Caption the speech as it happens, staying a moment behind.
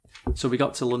So we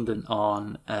got to London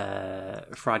on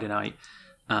Friday night,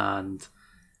 and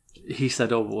he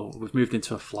said, "Oh, well, we've moved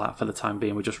into a flat for the time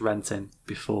being. We're just renting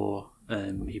before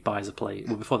he buys a place.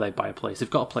 Well, before they buy a place, they've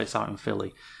got a place out in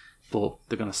Philly, but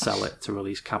they're going to sell it to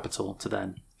release capital to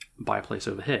then buy a place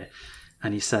over here."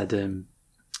 And he said,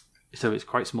 "So it's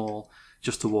quite small.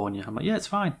 Just to warn you." I'm like, "Yeah, it's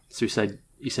fine." So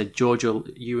he said, "Georgia,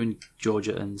 you and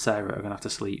Georgia and Sarah are going to have to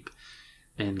sleep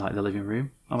in like the living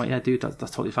room." I'm like, "Yeah, dude, that's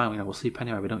totally fine. We'll sleep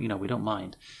anyway. We don't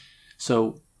mind."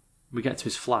 So we get to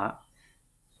his flat.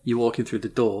 You walk in through the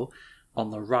door. On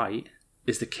the right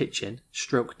is the kitchen,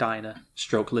 stroke diner,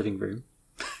 stroke living room.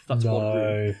 That's one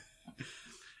room.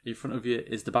 In front of you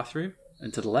is the bathroom,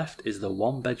 and to the left is the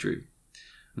one bedroom.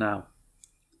 Now,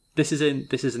 this is in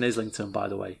Islington, by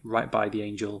the way, right by the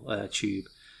Angel Tube.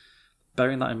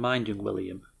 Bearing that in mind, young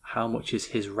William, how much is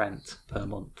his rent per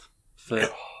month for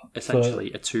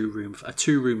essentially a two room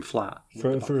flat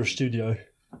for a studio?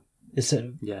 Is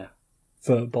it? Yeah.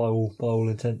 By all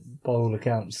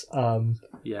accounts,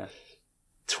 yeah,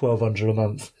 $1,200 a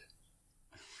month.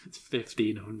 It's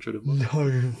 $1,500 a month.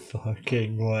 No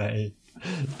fucking way.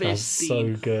 That's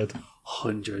so good.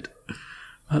 100.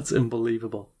 That's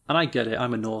unbelievable. And I get it.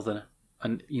 I'm a northerner,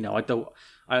 and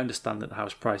I understand that the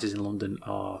house prices in London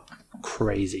are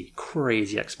crazy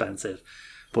expensive.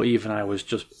 But even I was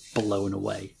just blown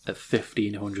away at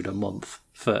 $1,500 a month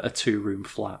for a 2-room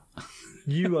flat.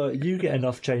 You get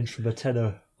enough change from a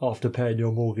tenner after paying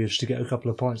your mortgage to get a couple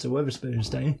of pints at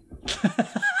Wetherspoons, don't you?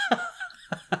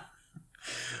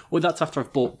 Well, that's after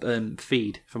I've bought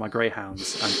feed for my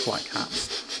greyhounds and flat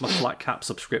caps. My flat cap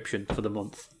subscription for the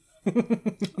month.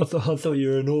 I thought you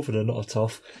were a northerner, not a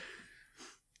toff.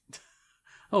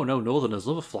 Oh no, northerners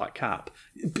love a flat cap.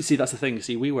 But see, that's the thing.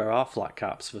 See, we wear our flat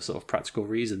caps for sort of practical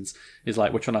reasons. Is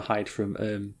like we're trying to hide from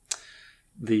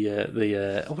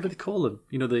the what do they call them?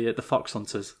 The fox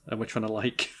hunters, and we're trying to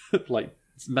like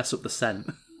mess up the scent.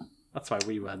 That's why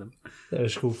we wear them. They're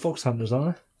called fox hunters,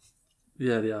 aren't they?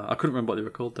 Yeah, they are. I couldn't remember what they were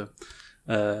called though.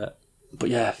 But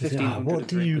yeah, 1,500. What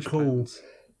do you call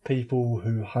people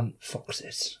who hunt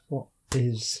foxes? What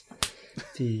is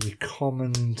the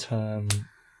common term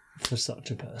for such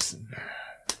a person?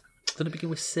 Doesn't it begin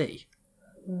with C?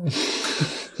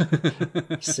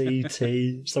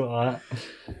 CT, something like that.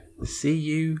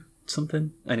 CU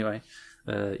something. Anyway,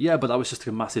 yeah, but that was just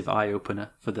a massive eye opener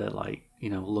for the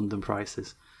London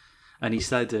prices. And he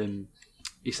said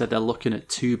they're looking at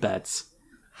 2 beds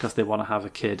because they want to have a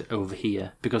kid over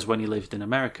here. Because when he lived in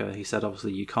America, he said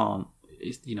obviously you can't.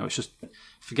 It's just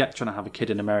forget trying to have a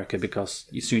kid in America because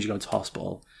as soon as you go into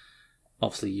hospital,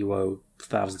 obviously you owe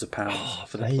thousands of pounds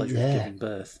for the pleasure of giving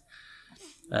birth.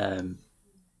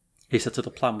 He said so the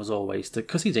plan was always to,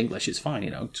 because he's English, it's fine,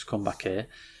 just come back here.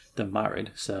 They're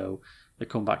married, so they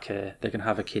come back here, they can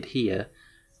have a kid here,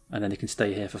 and then they can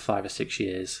stay here for 5 or 6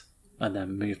 years, and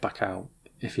then move back out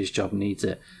if his job needs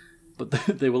it. But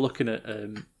they were looking at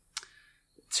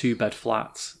 2-bed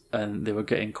flats, and they were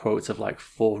getting quotes of like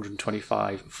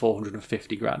 425,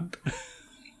 450 grand.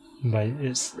 Mate,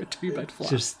 it's for a 2-bed flat.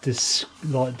 Just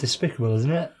despicable,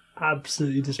 isn't it?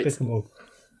 Absolutely despicable. It's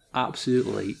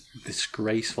absolutely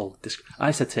disgraceful.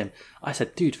 I said to him,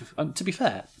 dude, to be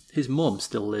fair, his mum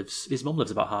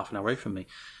lives about half an hour away from me.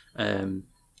 And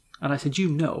I said,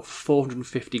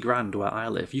 450 grand where I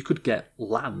live, you could get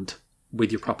land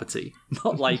with your property.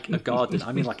 Not like a garden,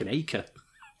 I mean like an acre.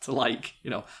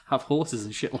 To have horses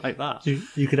and shit like that.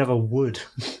 You could have a wood.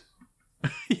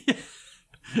 Yeah.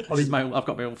 I've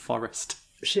got my own forest.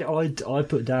 Shit, I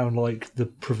put down the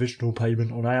provisional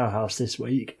payment on our house this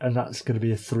week, and that's going to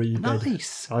be a 3-bed.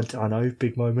 Nice. I know,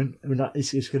 big moment. I mean,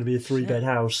 it's going to be a 3-bed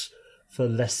house for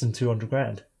less than 200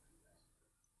 grand.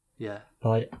 Yeah,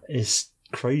 it's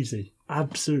crazy,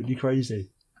 absolutely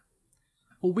crazy.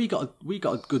 Well, we got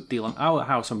a good deal on our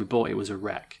house when we bought it. Was a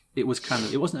wreck. It was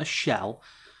it wasn't a shell,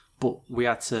 but we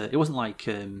had to. It wasn't like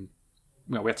we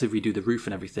had to redo the roof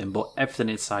and everything, but everything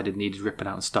inside it needed ripping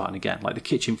out and starting again. Like the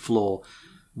kitchen floor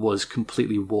was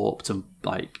completely warped and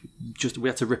we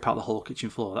had to rip out the whole kitchen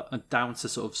floor down to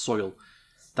sort of soil.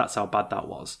 That's how bad that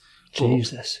was.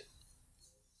 Jesus.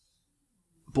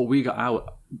 But we got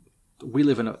out. I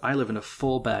live in a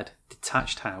 4-bed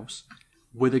detached house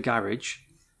with a garage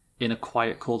in a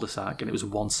quiet cul-de-sac, and it was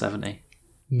 170.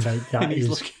 Mate, that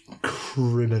is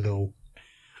criminal.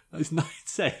 It's not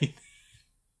insane.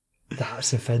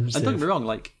 That's offensive. And don't get me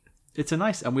wrong, it's a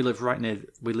nice, and we live right near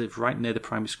the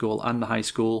primary school and the high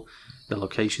school. The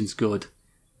location's good,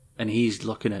 and he's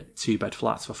looking at 2-bed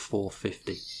flats for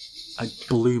 450. It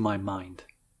blew my mind.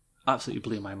 Absolutely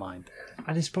blew my mind.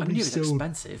 And it's probably it was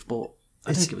expensive, but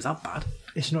I don't think it was that bad.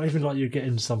 It's not even like you're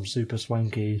getting some super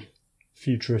swanky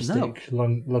futuristic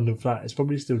London flat. It's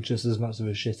probably still just as much of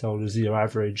a shithole as your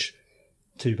average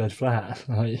 2-bed flat.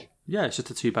 Like, yeah, it's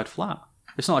just a 2-bed flat.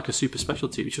 It's not like a super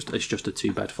specialty. It's just a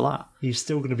 2-bed flat. He's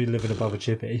still going to be living above a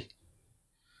chippy.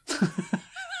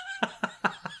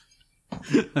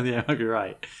 Yeah, you're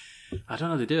right. I don't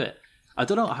know how to do it. I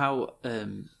don't know how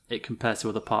it compares to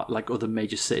other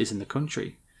major cities in the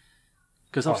country.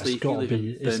 Because obviously, if you live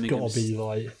in Birmingham, it's got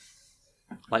to be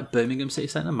like Birmingham city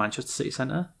centre, Manchester city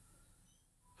centre.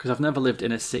 Because I've never lived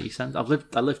in a city centre.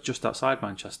 I lived just outside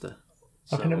Manchester.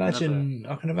 I can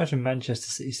imagine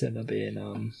Manchester city centre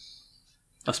being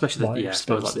especially I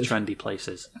suppose like the expensive. trendy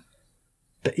places.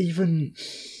 But even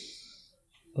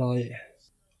like,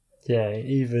 yeah,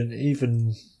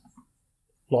 even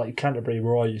like Canterbury,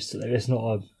 where I used to live, it's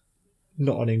not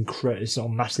a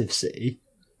massive city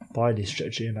by any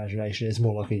stretch of the imagination. It's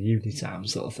more like a uni town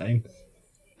sort of thing.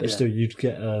 But still, you'd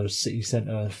get a city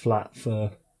centre flat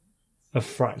for a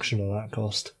fraction of that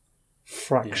cost.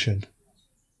 Fraction. Yeah.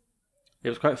 It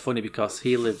was quite funny because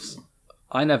he lives.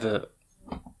 I never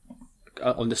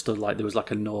understood like there was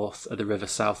like a north of the river,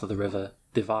 south of the river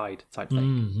divide type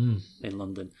thing in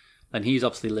London, and he's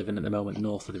obviously living at the moment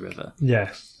north of the river.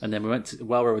 Yeah. And then we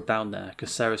were down there because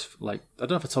Sarah's like, I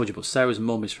don't know if I told you, but Sarah's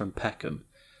mum is from Peckham,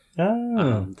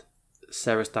 and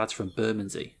Sarah's dad's from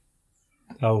Bermondsey.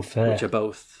 Oh, fair. Which are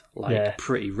both like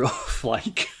pretty rough,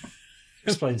 like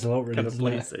explains a lot, really. kind of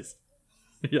places.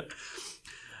 Yeah.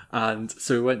 And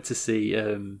so we went to see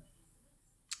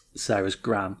Sarah's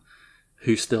gran,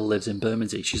 who still lives in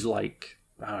Bermondsey. She's like,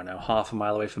 I don't know, half a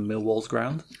mile away from Millwall's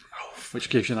ground, which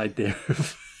gives you an idea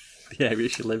of the area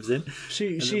she lives in.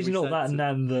 She's not that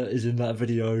nan that is in that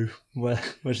video where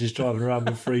she's driving around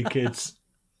with 3 kids,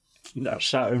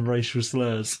 shouting racial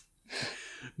slurs.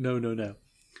 No.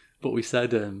 But we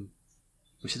said,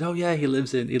 oh yeah, he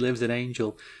lives in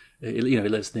Angel. He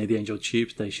lives near the Angel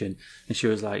tube station. And she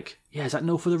was like, yeah, is that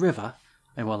north of the river?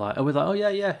 And we're like, oh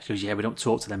yeah. She goes, yeah, we don't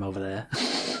talk to them over there.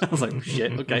 I was like,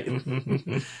 shit, okay.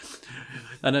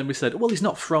 And then we said, well, he's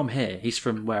not from here. He's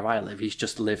from where I live. He's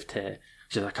just lived here.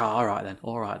 She's like, oh, all right then.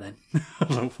 I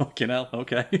was like, fucking hell,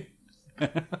 okay.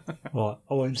 Right,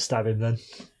 I won't stab him then.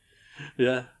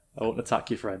 Yeah, I won't attack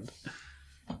your friend.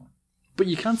 But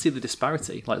you can see the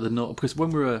disparity, like because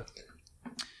when we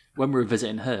were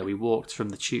visiting her, we walked from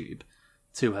the tube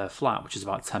to her flat, which is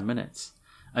about 10 minutes,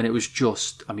 and it was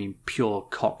just, pure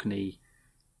Cockney,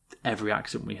 every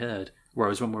accent we heard.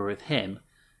 Whereas when we were with him,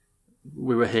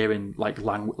 we were hearing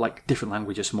like different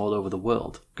languages from all over the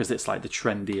world because it's like the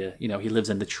trendier. He lives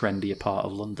in the trendier part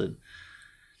of London.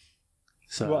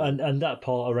 So well, and that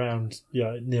part around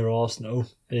near Arsenal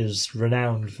is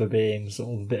renowned for being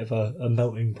sort of a bit of a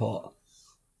melting pot.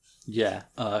 Yeah.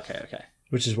 Oh, okay.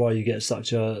 Which is why you get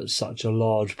such a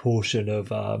large portion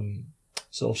of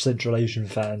sort of Central Asian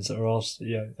fans that are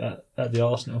at the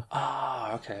Arsenal.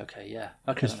 Ah, okay, yeah.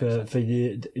 Because for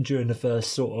during the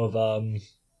first sort of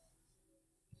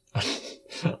I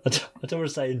don't want to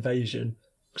say invasion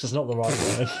because it's not the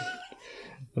right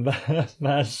word.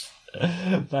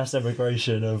 mass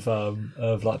emigration of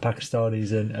like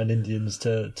Pakistanis and Indians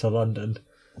to London.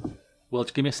 Well,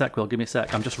 give me a sec, Will. Give me a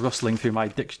sec. I'm just rustling through my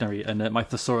dictionary and my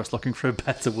thesaurus looking for a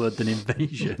better word than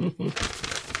invasion.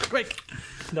 Quick!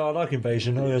 No, I like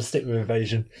invasion. I'm going to stick with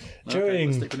invasion.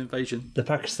 During stick with invasion. The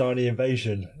Pakistani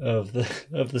invasion of the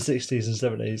 60s and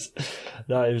 70s,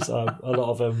 that was a lot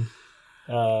of them.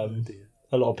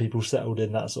 A lot of people settled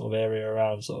in that sort of area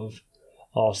around sort of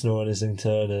Arsenal and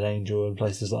Islington and Angel and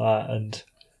places like that, and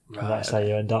that's how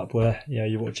you end up where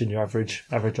you're watching your average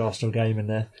Arsenal game and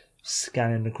they're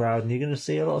scanning the crowd, and you're going to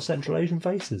see a lot of Central Asian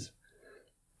faces,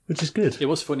 which is good. It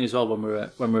was funny as well when we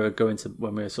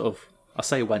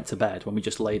went to bed, when we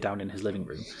just lay down in his living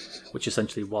room, which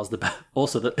essentially was the bed.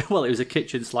 Also, it was a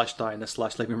kitchen / diner /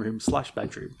 living room /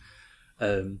 bedroom,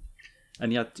 and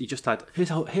he just had.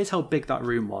 Here's how big that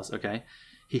room was. Okay,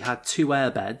 he had 2 air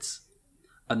beds,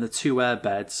 and the 2 air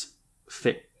beds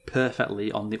fit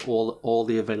perfectly on all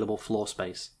the available floor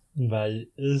space.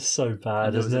 Mate, it's so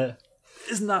bad, isn't it?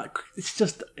 Isn't that? It's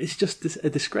just a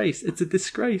disgrace. It's a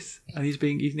disgrace, and he's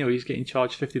getting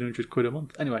charged £1,500 a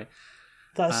month. Anyway,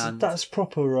 that's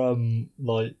proper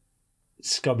like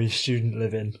scummy student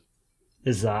living.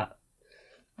 Is that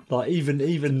like even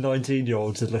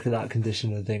 19-year-olds would look at that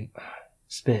condition and think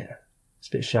it's a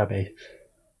bit shabby.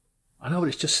 I know, but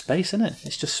it's just space, isn't it?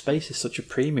 It's just space is such a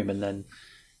premium, and then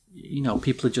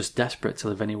people are just desperate to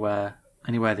live anywhere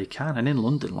they can. And in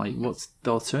London, like, what's the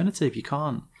alternative? You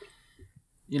can't.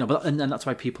 But and that's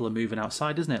why people are moving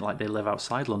outside, isn't it? Like they live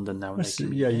outside London now.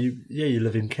 And you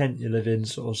live in Kent, you live in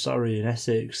sort of Surrey and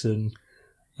Essex and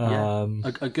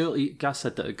A girl. Gaz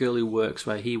said that a girl who works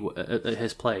where at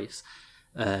his place,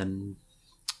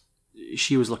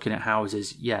 she was looking at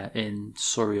houses, in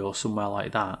Surrey or somewhere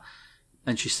like that,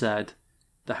 and she said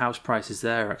the house prices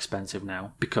there are expensive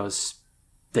now because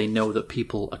they know that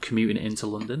people are commuting into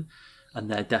London and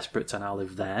they're desperate to now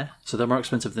live there, so they're more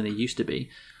expensive than they used to be.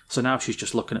 So now she's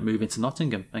just looking at moving to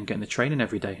Nottingham and getting the train in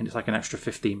every day, and it's like an extra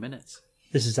 15 minutes.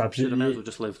 This is absolutely. I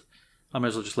may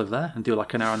as well just live there and do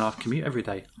like an hour and a half commute every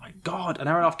day. Oh my God, an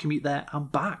hour and a half commute there and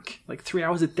back, like 3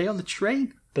 hours a day on the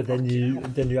train. But then you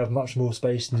have much more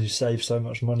space and you save so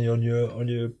much money on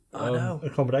your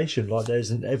accommodation. Like there's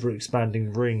an ever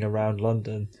expanding ring around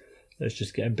London that's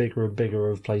just getting bigger and bigger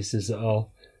of places that are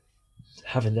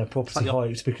having their property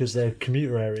hiked because they're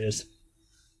commuter areas.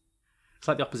 It's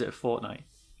like the opposite of Fortnite.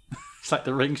 It's like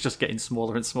the ring's just getting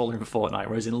smaller and smaller in Fortnite,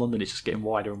 whereas in London it's just getting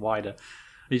wider and wider.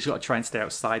 You just got to try and stay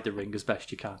outside the ring as best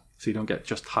you can, so you don't get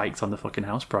just hiked on the fucking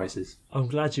house prices. I'm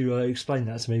glad you explained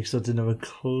that to me because I didn't have a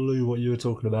clue what you were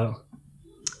talking about.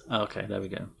 Okay, there we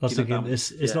go. I was thinking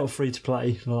it's not free to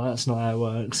play. Well, that's not how it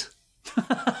works.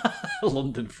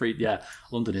 London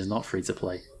is not free to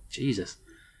play. Jesus,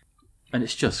 and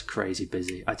it's just crazy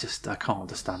busy. I can't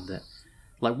understand it.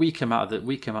 Like we came out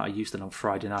of Euston on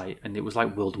Friday night, and it was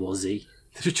like World War Z.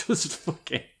 There's just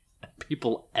fucking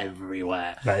people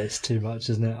everywhere. Mate, it's too much,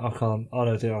 isn't it? I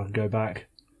don't think I can go back.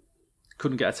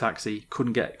 Couldn't get a taxi.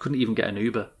 Couldn't even get an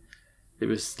Uber. It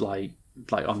was like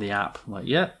on the app. I'm like,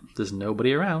 there's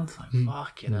nobody around. Like,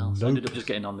 fucking hell. So I ended up just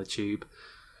getting on the tube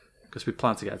because we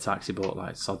planned to get a taxi, but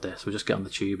like, sod this. We'll just get on the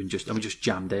tube and we just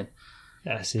jammed in.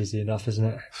 Yeah, it's easy enough, isn't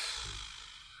it?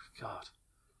 God,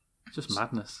 it's just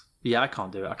madness. Yeah, I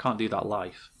can't do it. I can't do that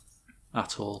life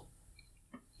at all.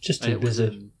 Just too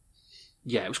busy.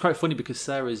 It was quite funny because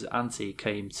Sarah's auntie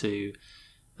came to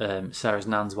Sarah's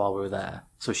nan's while we were there,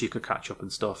 so she could catch up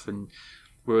and stuff. And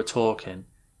we were talking,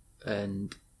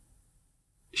 and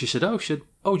she said, "Oh, do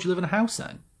you live in a house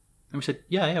then?" And we said,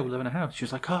 "Yeah, we live in a house." She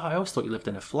was like, "Oh, I always thought you lived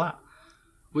in a flat,"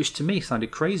 which to me sounded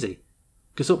crazy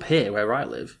because up here where I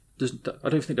live, I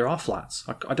don't think there are flats.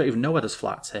 I don't even know where there's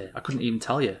flats here. I couldn't even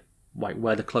tell you like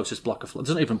where the closest block of flats.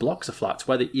 There's not even blocks of flats.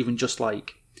 Where they even just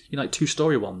like like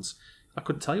 2-story ones. I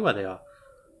couldn't tell you where they are.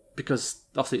 Because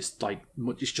obviously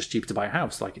it's just cheaper to buy a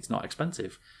house, like it's not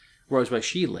expensive. Whereas where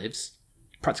she lives,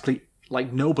 practically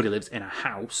like nobody lives in a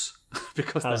house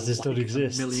because as this don't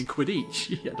exist. £1 million each.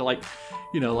 Yeah, they're like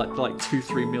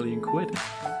 2-3 million quid.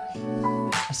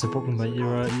 That's the problem, mate.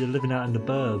 You're living out in the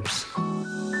burbs.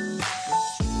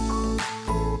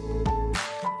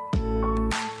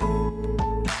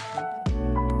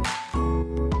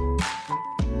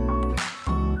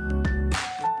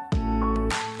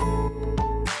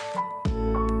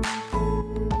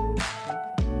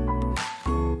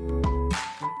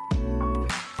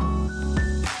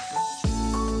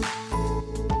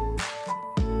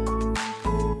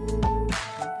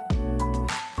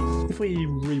 We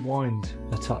rewind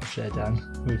a touch there,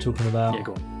 Dan. We were talking about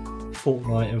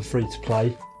Fortnite and free to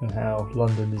play and how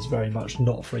London is very much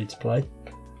not free to play.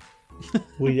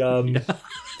 We have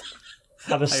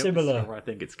a similar. Where I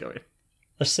think it's going.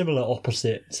 A similar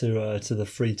opposite to the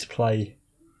free to play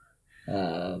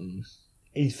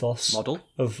ethos model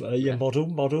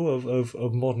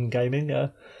of modern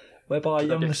gaming, whereby a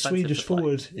young Swedish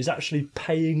forward is actually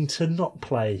paying to not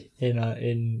play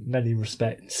in many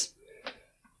respects.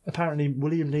 Apparently,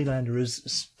 William Nylander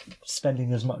is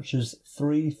spending as much as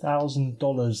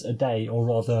 $3,000 a day, or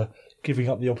rather, giving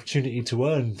up the opportunity to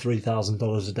earn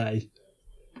 $3,000 a day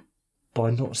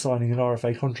by not signing an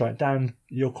RFA contract. Dan,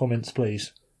 your comments,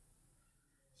 please.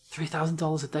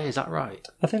 $3,000 a day, is that right?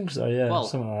 I think so, yeah, well,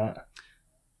 something like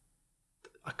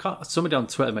that. Somebody on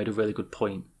Twitter made a really good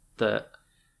point that,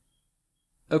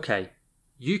 okay,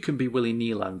 you can be Willie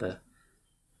Nylander,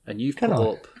 and you've put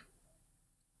up...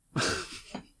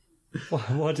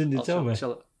 Why didn't you tell me?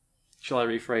 Shall I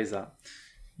rephrase that?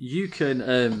 You can...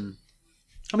 I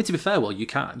mean, to be fair, well, you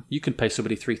can. You can pay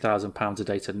somebody £3,000 a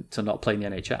day to not play in the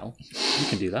NHL. You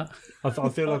can do that. I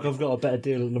feel like I've got a better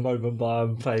deal at the moment by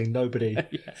paying nobody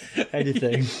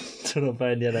anything to not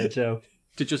play in the NHL.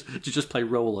 To just play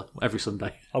roller every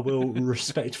Sunday. I will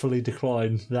respectfully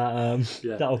decline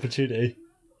that opportunity.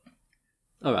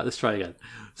 All right, let's try again.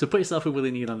 So put yourself in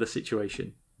Willie Nylander's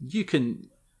situation. You can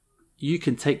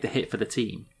take the hit for the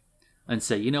team and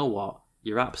say, you know what,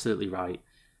 you're absolutely right.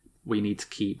 We need to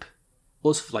keep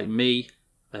us, like me,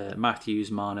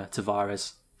 Matthews, Marner,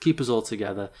 Tavares, keep us all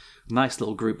together. Nice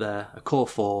little group there, a core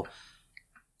four.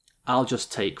 I'll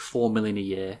just take $4 million a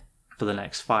year for the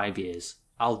next 5 years.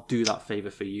 I'll do that favour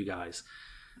for you guys.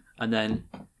 And then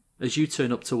as you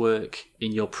turn up to work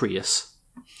in your Prius,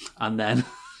 and then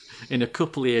in a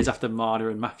couple of years after Marner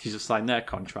and Matthews have signed their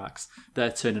contracts,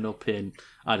 they're turning up in,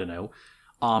 I don't know,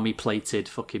 army-plated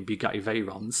fucking Bugatti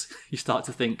Veyrons. You start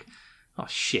to think, oh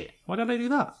shit, why did I do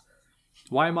that?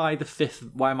 Why am I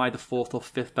the fourth or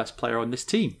fifth best player on this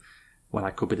team when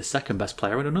I could be the second best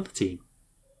player on another team?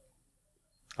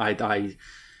 I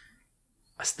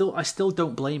still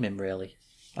don't blame him, really.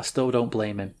 I still don't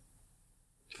blame him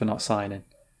for not signing.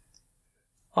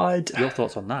 Your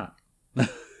thoughts on that?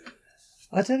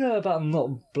 I don't know about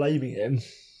not blaming him,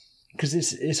 because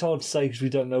it's hard to say because we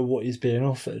don't know what he's being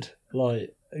offered.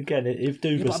 Like, again, if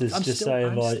Dubas is just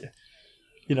saying like,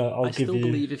 you know, I'll give you. I still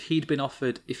believe if he'd been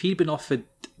offered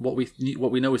what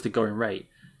we know is the going rate,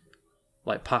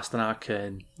 like Pasternak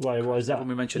and. Wait, what is that? When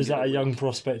we mentioned, is that a young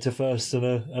prospector first and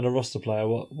a roster player?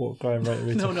 What going rate are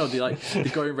we talking? No,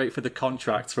 the going rate for the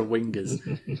contracts for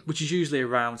wingers, which is usually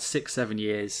around 6-7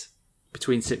 years.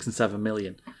 Between 6 and 7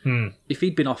 million. If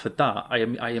he'd been offered that,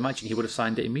 I imagine he would have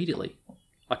signed it immediately.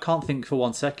 I can't think for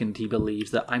 1 second he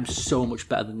believes that I'm so much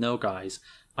better than no guys.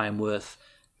 I am worth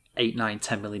 8, 9,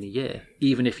 10 million a year.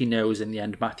 Even if he knows in the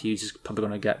end Matthews is probably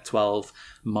going to get 12,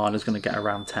 Marner's going to get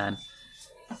around 10.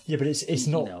 Yeah, but it's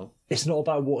not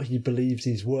about what he believes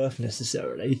he's worth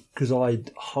necessarily. Because I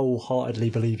wholeheartedly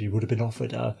believe he would have been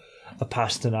offered a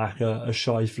Pasternak, a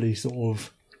Scheifele sort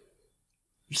of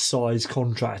size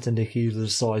contract, and Nick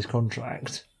Ehlers size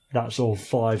contract. That's all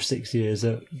 5-6 years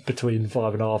at between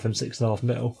 5.5 and 6.5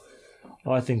 mil.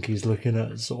 I think he's looking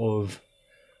at sort of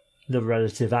the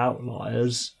relative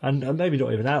outliers, and maybe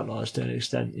not even outliers to an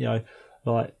extent. You know,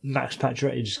 like Max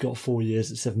Pacioretty just got 4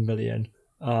 years at 7 million.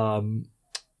 Leon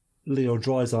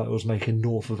Draisaitl was making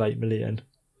north of 8 million.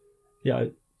 You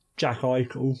know, Jack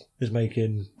Eichel is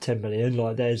making 10 million.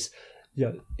 Like there's. You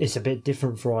know, it's a bit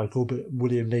different for Eichel, but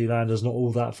William Nylander's not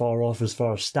all that far off as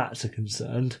far as stats are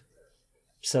concerned.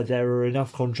 So there are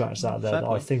enough contracts out there that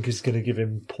I think is going to give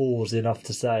him pause enough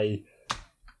to say,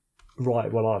 right,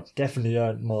 well, I've definitely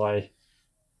earned my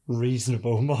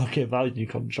reasonable market value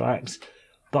contract,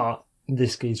 but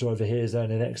this geezer over here is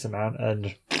earning X amount,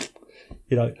 and,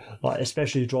 you know, like,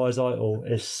 especially Draisaitl,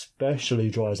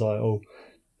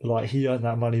 like, he earned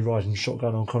that money riding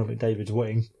shotgun on Connor McDavid's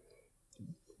wing.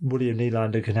 William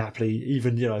Nylander can happily,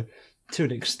 even, you know, to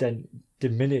an extent,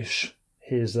 diminish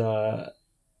his the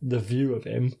view of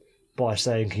him by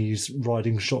saying he's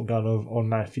riding shotgun on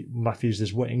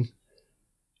Matthews' wing.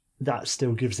 That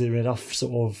still gives him enough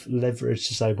sort of leverage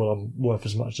to say, well, I'm worth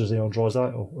as much as Leon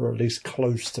Draisaitl, or at least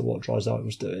close to what Draisaitl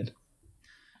was doing.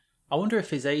 I wonder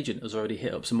if his agent has already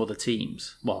hit up some other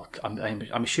teams. Well, I'm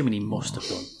assuming he must have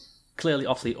done. Clearly,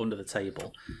 awfully under the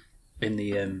table in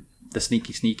the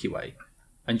sneaky way.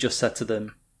 And just said to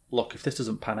them, look, if this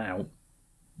doesn't pan out,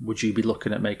 would you be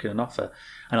looking at making an offer?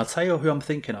 And I'll tell you who I'm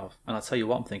thinking of, and I'll tell you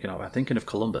what I'm thinking of. I'm thinking of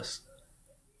Columbus.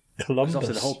 Because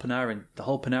obviously the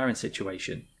whole Panarin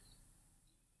situation.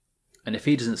 And if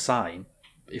he doesn't sign,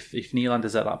 if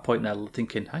Nylander's at that point there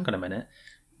thinking, hang on a minute,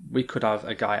 we could have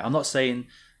a guy. I'm not saying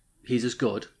he's as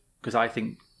good, because I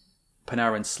think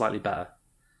Panarin's slightly better.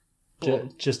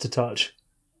 Just a touch.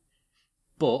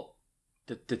 But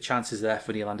the chance is there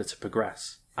for Nylander to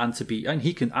progress and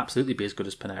he can absolutely be as good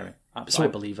as Panarin. I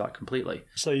believe that completely.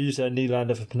 So you say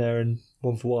Nylander for Panarin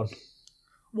 1-for-1?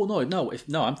 Well, no.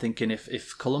 I'm thinking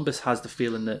if Columbus has the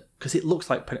feeling that, because it looks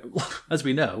like, as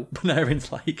we know,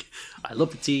 Panarin's like, I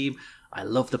love the team, I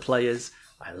love the players,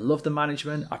 I love the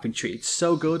management, I've been treated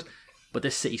so good, but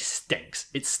this city stinks.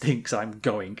 It stinks. I'm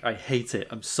going. I hate it.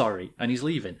 I'm sorry. And he's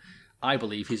leaving. I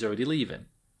believe he's already leaving.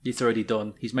 He's already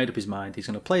done. He's made up his mind. He's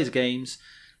going to play his games.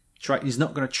 He's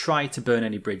not going to try to burn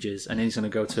any bridges, and then he's going to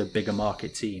go to a bigger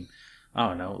market team. I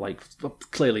don't know, like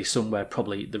clearly somewhere,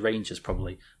 probably the Rangers,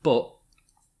 probably. But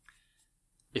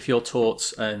if you're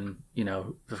Torts and, you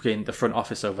know, the front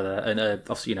office over there, and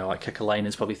obviously, you know, like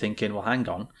Kekalainen's probably thinking, well, hang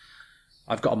on,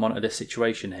 I've got to monitor this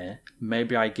situation here.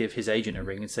 Maybe I give his agent a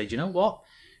ring and say, do you know what?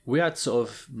 We had sort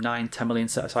of 9-10 million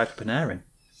set aside for Panarin.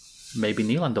 Maybe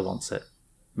Nylander wants it.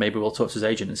 Maybe we'll talk to his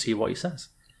agent and see what he says.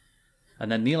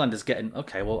 And then Nylander's getting,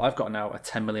 okay, well, I've got now a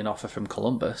 10 million offer from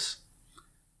Columbus.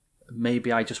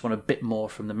 Maybe I just want a bit more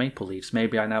from the Maple Leafs.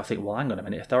 Maybe I now think, well, hang on a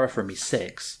minute, if they're offering me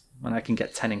 6 and I can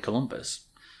get 10 in Columbus,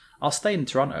 I'll stay in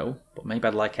Toronto, but maybe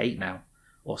I'd like 8 now,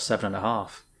 or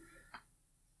 7.5.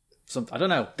 I don't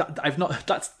know.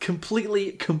 That's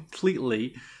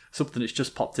completely something that's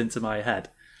just popped into my head.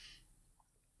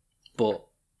 But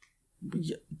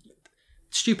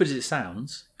stupid as it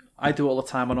sounds, I do it all the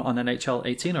time on NHL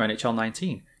 18 or NHL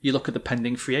 19. You look at the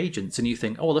pending free agents and you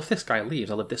think, oh, well, if this guy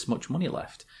leaves, I'll have this much money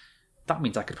left. That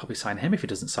means I could probably sign him if he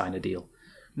doesn't sign a deal.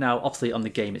 Now, obviously, on the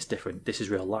game, it's different. This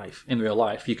is real life. In real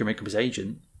life, you can ring up his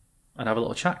agent and have a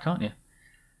little chat, can't you?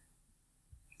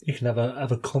 You can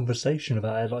have a conversation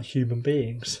about it like human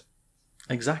beings.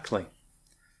 Exactly.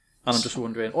 And I'm just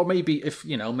wondering, or maybe if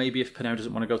Pinot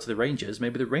doesn't want to go to the Rangers,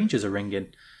 maybe the Rangers are ringing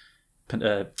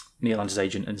Nylander's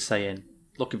agent and saying,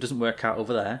 "Look, if it doesn't work out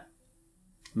over there,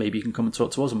 maybe you can come and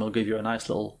talk to us, and we'll give you a nice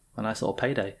little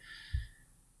payday."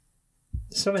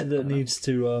 Something that needs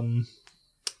to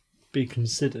be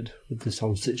considered with this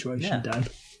whole situation, Dan,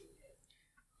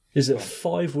 is that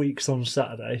 5 weeks on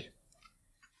Saturday,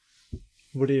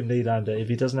 William Nylander, if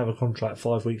he doesn't have a contract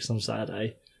 5 weeks on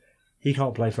Saturday, he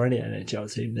can't play for any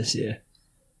NHL team this year.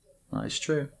 That is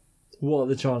true. What are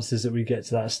the chances that we get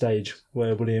to that stage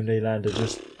where William Nylander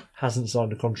just hasn't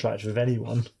signed a contract with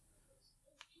anyone,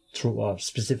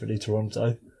 specifically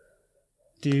Toronto?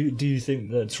 Do you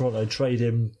think that Toronto trade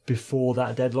him before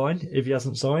that deadline if he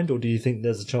hasn't signed, or do you think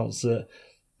there's a chance that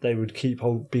they would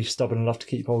be stubborn enough to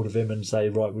keep hold of him and say,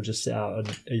 right, we'll just sit out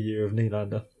a year of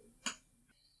Nylander?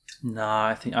 No,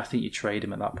 I think you trade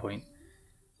him at that point.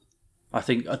 I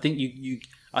think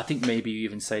maybe you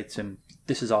even say to him,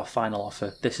 "This is our final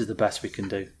offer. This is the best we can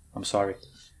do. I'm sorry."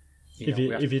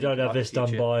 If you don't have this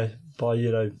done by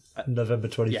November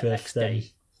 25th, then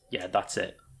that's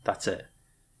it. That's it.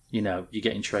 You're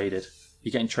getting traded.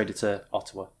 You're getting traded to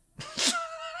Ottawa.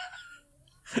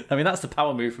 I mean, that's the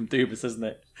power move from Dubas, isn't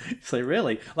it? So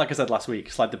really, like I said last week,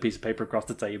 slide the piece of paper across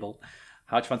the table.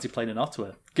 How do you fancy playing in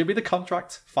Ottawa? Give me the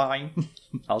contract. Fine.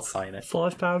 I'll sign it.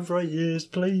 £5 for 8 years,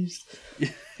 please.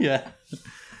 Yeah.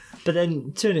 But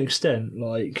then, to an extent,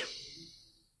 like,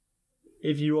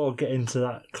 if you are getting to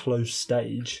that close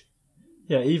stage,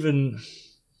 even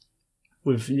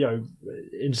with,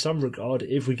 in some regard,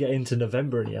 if we get into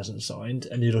November and he hasn't signed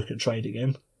and you look at trading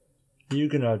him, you're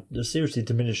going to have seriously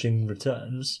diminishing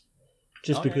returns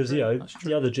just because, the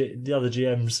other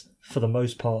GMs, for the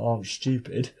most part, aren't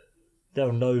stupid.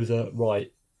 They'll know that,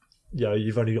 right,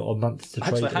 you've only got a month to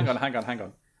trade him. Actually, hang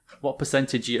on. What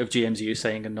percentage of GMs are you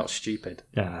saying are not stupid?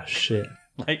 Ah, shit.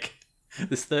 Like,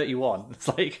 there's 31. It's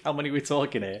like, how many are we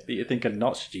talking here that you think are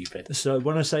not stupid? So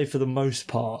when I say for the most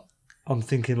part, I'm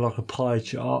thinking like a pie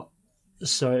chart.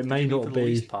 So it may not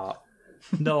be... The part?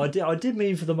 No, I did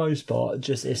mean for the most part.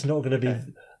 Just it's not going to be...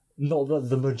 Not that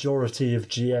the majority of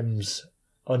GMs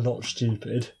are not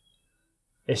stupid.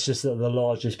 It's just that the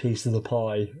largest piece of the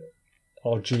pie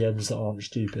are GMs that aren't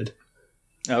stupid.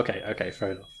 Okay,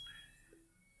 fair enough.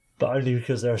 But only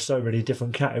because there are so many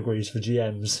different categories for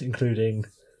GMs, including,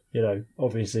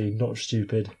 obviously not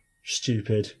stupid,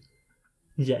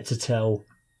 yet to tell,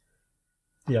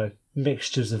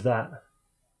 mixtures of that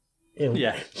ilk.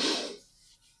 Yeah.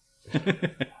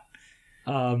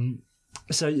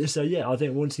 So I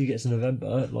think once he gets to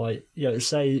November,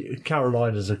 say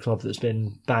Carolina's a club that's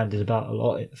been bandied about a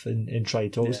lot in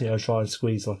trade talks, try and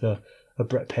squeeze like a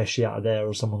Brett Pesce out of there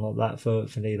or someone like that for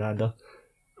Nylander.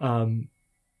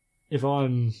 If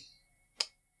I'm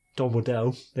Don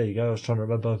Waddell, there you go, I was trying to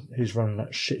remember who's running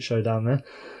that shit show down there.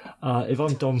 If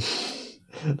I'm Don...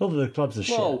 Not that the clubs are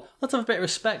shit. Whoa, let's have a bit of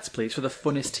respect, please, for the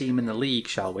funnest team in the league,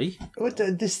 shall we?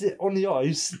 This is, on the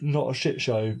ice, not a shit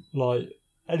show. Like,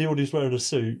 anyone who's wearing a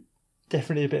suit,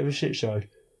 definitely a bit of a shit show.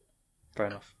 Fair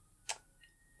enough.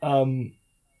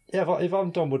 If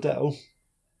I'm Don Waddell,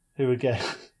 who again,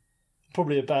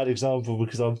 probably a bad example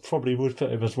because I probably would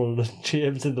put him as one of the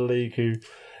GMs in the league who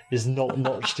is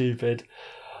not stupid.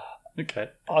 Okay.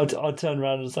 I'd turn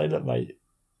around and say, look, mate,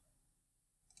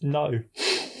 no.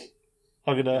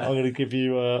 I'm gonna give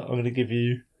you I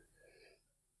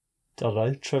don't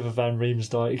know, Trevor Van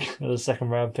Riemsdyk as a second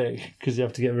round pick because you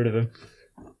have to get rid of him.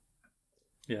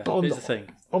 Yeah, but here's the thing.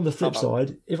 On the flip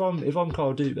side, if I'm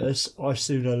Kyle Dubas, I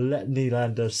sooner let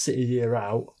Nylander sit a year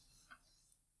out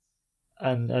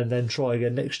and then try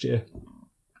again next year.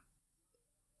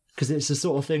 Because it's the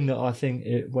sort of thing that I think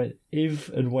if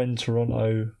and when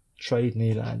Toronto trade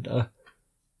Nylander,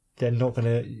 they're not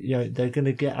gonna they're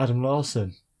gonna get Adam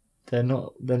Larson. They're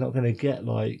not going to get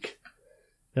they're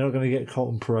not going to get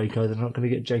Colton Parayko. They're not going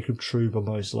to get Jacob Trouba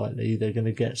most likely. They're going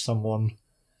to get someone,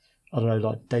 I don't know,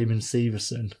 like Damon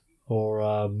Severson or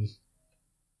I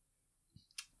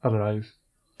don't know,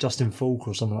 Justin Falk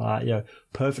or something like that.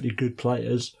 Perfectly good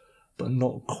players, but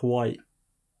not quite,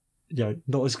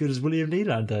 not as good as William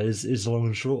Nylander is the long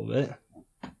and short of it.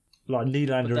 Like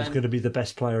Nylander is going to be the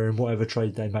best player in whatever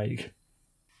trade they make.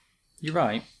 You're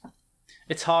right.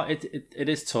 It's hard. It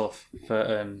is tough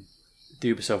for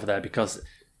Dubas over there because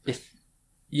if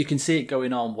you can see it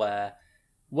going on where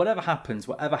whatever happens,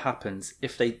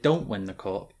 if they don't win the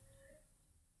cup,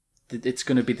 it's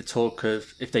going to be the talk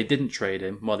of if they didn't trade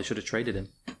him, well, they should have traded him.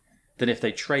 Then if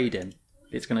they trade him,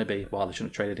 it's going to be, well, they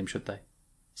shouldn't have traded him, should they?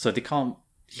 So they can't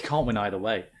you can't win either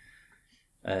way.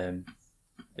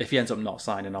 If he ends up not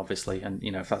signing, obviously, and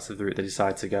if that's the route they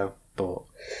decide to go, but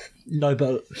no,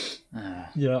 but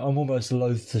I'm almost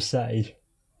loath to say,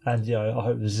 and I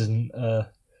hope this isn't a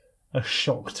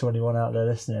shock to anyone out there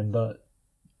listening, but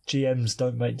GMs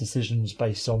don't make decisions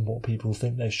based on what people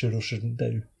think they should or shouldn't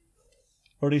do,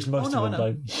 or at least most of them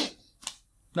don't.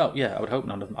 No, yeah, I would hope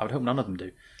none of them. I would hope none of them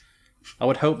do. I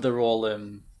would hope they're all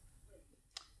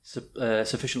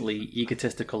sufficiently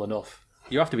egotistical enough.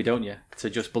 You have to be, don't you, to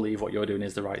just believe what you're doing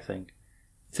is the right thing.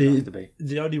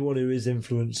 The only one who is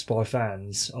influenced by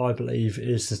fans, I believe,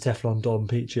 is the Teflon Don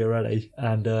Pete Chiarelli,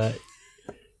 and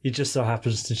he just so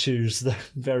happens to choose the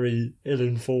very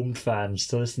ill-informed fans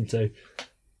to listen to.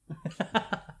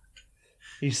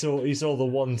 He saw the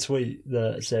one tweet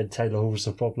that said Taylor Hall's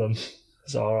the problem.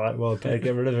 So all right, well, I better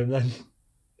get rid of him then.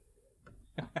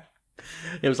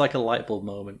 It was like a light bulb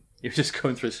moment. He was just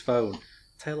going through his phone.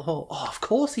 Taylor Hall. Oh, of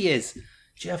course he is.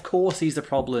 Yeah, of course he's the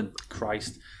problem.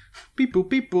 Christ. Beep boop,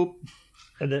 beep boop.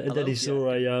 And then he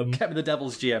saw a kept me the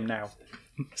Devil's GM now.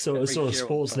 saw a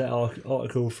Sportsnet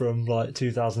article from like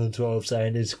 2012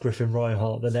 saying, is Griffin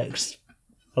Reinhardt the next,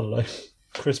 I don't know,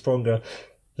 Chris Pronger?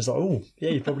 It's like, oh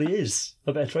yeah, he probably is.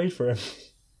 I better trade for him.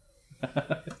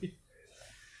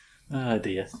 Oh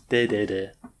dear.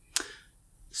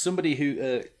 Somebody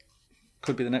who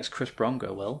could be the next Chris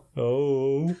Pronger. Well,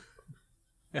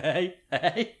 hey.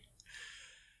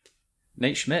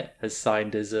 Nate Schmidt has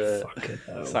signed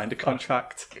signed a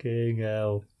contract. King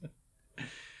hell.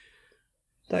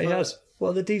 That he has. What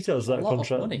are the details of that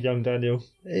contract, young Daniel?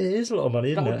 It is a lot of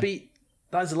money, isn't it?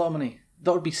 That is a lot of money.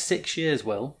 That would be 6 years,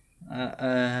 Will.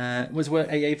 Was where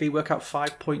AAV work out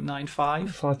 5.95?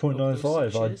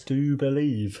 5.95, I do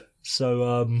believe.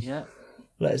 So yeah.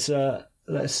 Let's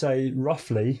say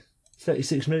roughly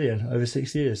 36 million over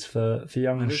 6 years for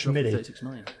young Schmidt. 36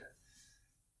 million.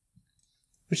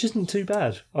 Which isn't too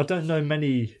bad. I don't know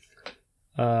many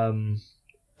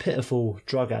pitiful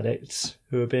drug addicts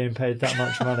who are being paid that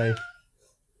much money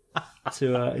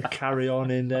to carry on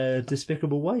in their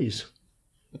despicable ways.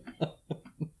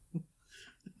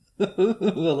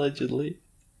 Allegedly.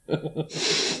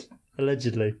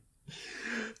 Allegedly.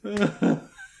 You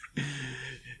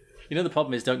know the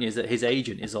problem is, don't you, is that his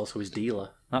agent is also his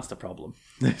dealer. That's the problem.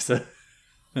 So,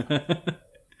 as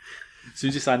soon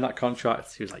as he signed that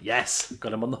contract, he was like, yes,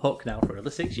 got him on the hook now for another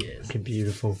 6 years. Fucking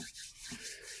beautiful.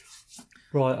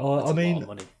 Right, I mean,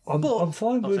 I'm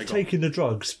fine with taking the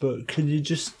drugs, but can you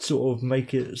just sort of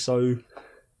make it so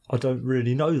I don't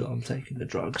really know that I'm taking the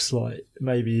drugs? Like,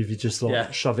 maybe if you just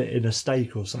shove it in a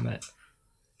steak or something.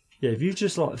 Yeah, if you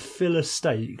just like fill a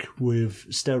steak with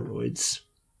steroids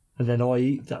and then I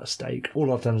eat that steak,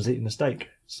 all I've done is eaten a steak.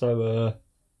 So,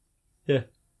 yeah.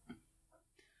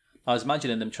 I was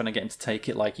imagining them trying to get him to take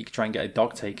it like you could try and get a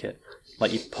dog take it.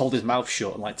 Like you hold his mouth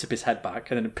shut and like tip his head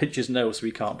back and then pinch his nose so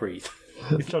he can't breathe.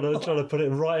 trying to put it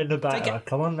right in the batter.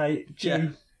 Come on, mate.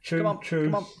 Chew.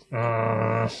 Come on.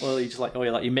 Well, you just like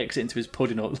you mix it into his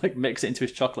pudding or like mix it into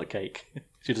his chocolate cake.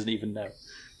 She doesn't even know.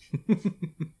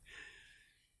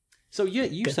 So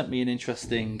you sent me an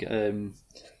interesting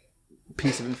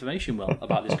piece of information, Will,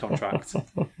 about this contract.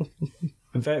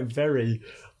 Very, very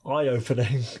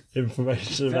eye-opening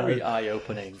information. Very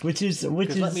eye-opening. Which is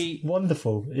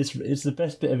wonderful. It's the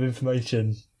best bit of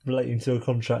information relating to a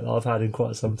contract that I've had in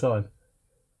quite some time.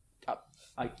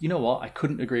 You know what? I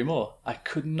couldn't agree more. I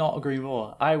could not agree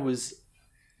more. I use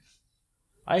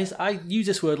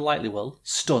this word lightly, Will,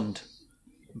 stunned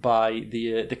by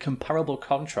the comparable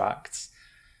contracts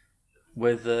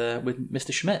with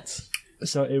Mr. Schmidt.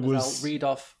 So it was. I'll read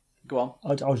off. Go on.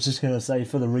 I was just going to say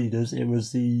for the readers, it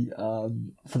was the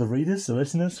the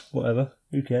listeners, whatever.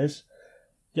 Who cares?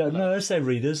 Yeah, no, let's say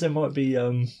readers. There might be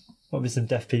some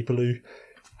deaf people who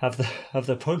have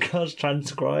the podcast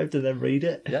transcribed and then read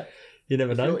it. Yeah. You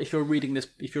never know. If you're reading this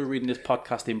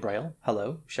podcast in Braille,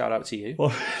 hello, shout out to you.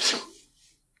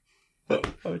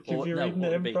 If you're reading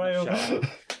it in Braille,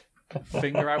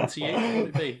 finger out to you. What would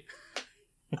it be?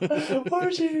 Why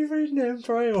would you be reading it in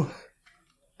Braille?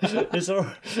 It's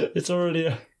already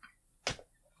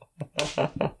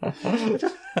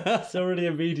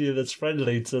a media that's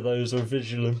friendly to those with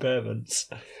visual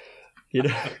impairments. You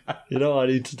know what I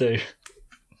need to do.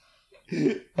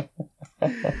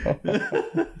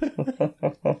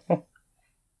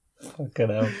 Fucking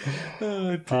hell.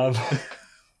 I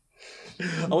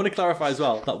want to clarify as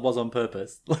well, that was on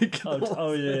purpose.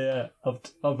 Yeah.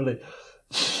 I believe.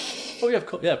 Oh yeah, of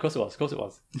course it was. Of course it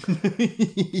was.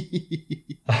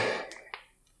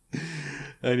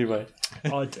 Anyway,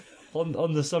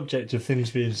 on the subject of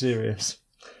things being serious,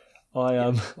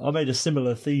 I made a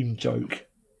similar theme joke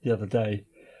the other day,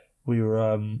 we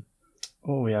were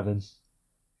what were we having?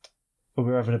 We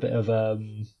were having a bit of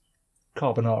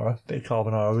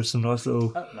carbonara with some nice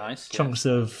little chunks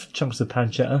of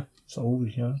pancetta. So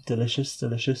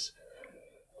delicious.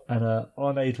 And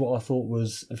I made what I thought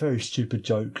was a very stupid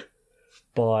joke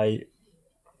by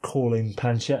calling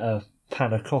pancetta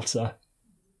panna cotta.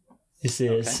 You see,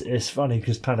 it's funny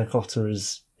because panna cotta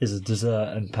is a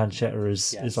dessert and pancetta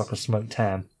is like a smoked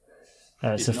ham.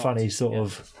 It's a funny sort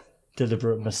of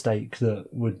deliberate mistake that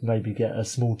would maybe get a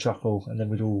small chuckle and then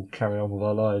we'd all carry on with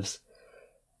our lives.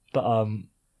 But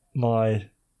my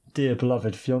dear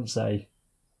beloved fiancée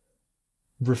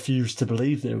refused to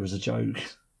believe that it was a joke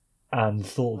and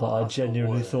thought that I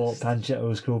genuinely thought pancetta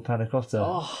was called panna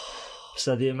cotta.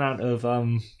 So the amount of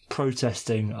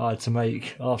protesting I had to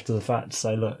make after the fact to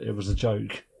say, look, it was a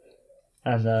joke,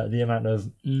 and the amount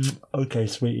of okay,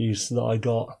 sweeties that I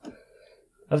got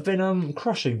have been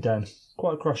crushing, Dan.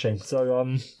 Quite crushing.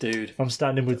 So dude, I'm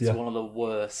standing with you. It's one of the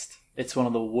worst. It's one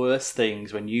of the worst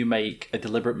things when you make a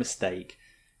deliberate mistake.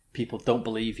 People don't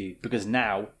believe you because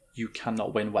now you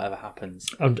cannot win whatever happens.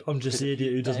 I'm just the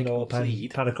idiot who doesn't know what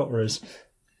panna cotta is.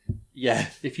 Yeah,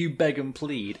 if you beg and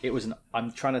plead,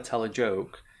 I'm trying to tell a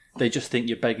joke. They just think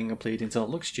you're begging and pleading until it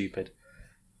looks stupid.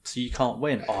 So you can't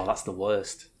win. Oh, that's the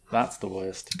worst. That's the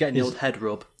worst. Getting the old head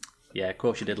rub. Yeah, of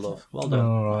course you did, love. Well done.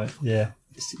 All right, yeah.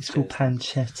 It's called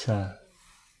pancetta.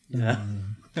 Yeah.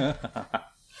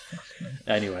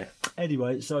 Anyway,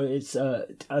 so it's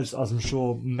as I'm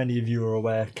sure many of you are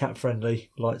aware, Cat Friendly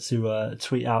like to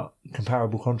tweet out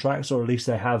comparable contracts, or at least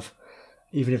they have.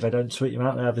 Even if they don't tweet them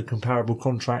out, they have the comparable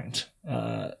contract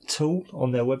tool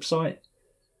on their website,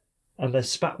 and they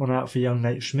spat one out for young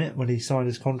Nate Schmidt when he signed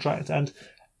his contract. And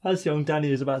as young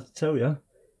Danny is about to tell you,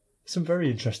 some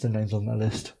very interesting names on that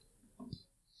list.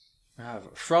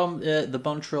 From the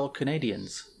Montreal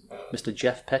Canadiens, Mr.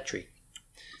 Jeff Petrie.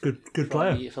 Good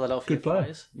player. The Philadelphia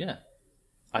Flyers. Yeah.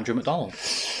 Andrew McDonald.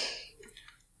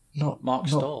 Mark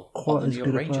Stahl. Quite as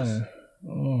good a player.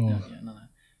 Oh. No.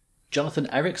 Jonathan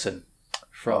Ericsson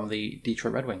from the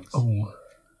Detroit Red Wings. Oh.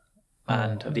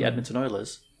 And of the Edmonton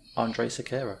Oilers, Andrei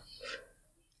Sekera.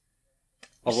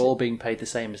 Are all being paid the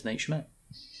same as Nate Schmidt.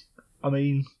 I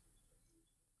mean,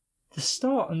 the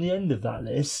start and the end of that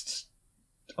list,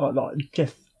 like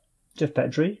Jeff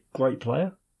Petrie, great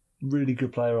player, really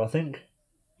good player. I think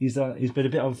he's been a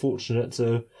bit unfortunate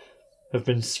to have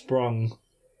been sprung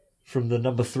from the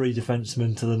number 3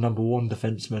 defenseman to the number 1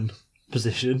 defenseman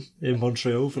position in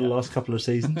Montreal for the last couple of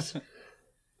seasons.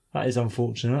 That is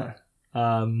unfortunate,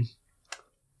 but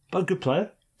a good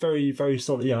player, very very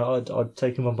solid. Yeah, I'd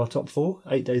take him on my top 4,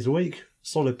 8 days a week.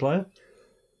 Solid player.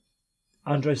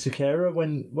 Andrei Sekera,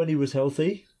 when he was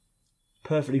healthy,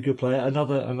 perfectly good player.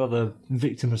 Another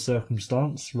victim of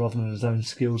circumstance rather than his own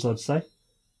skills, I'd say.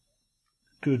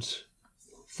 Good,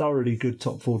 thoroughly good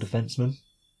top 4 defenseman.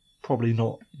 Probably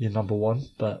not your number 1,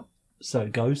 but so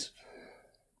it goes.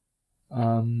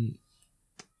 And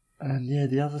yeah,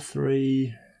 the other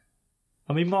 3.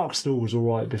 I mean, Mark Stahl was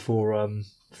all right before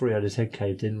he had his head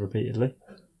caved in repeatedly.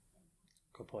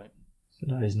 Good point. But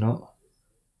no, he's not.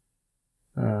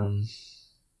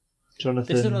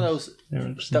 Jonathan. It's one of those.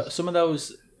 Some of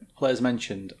those players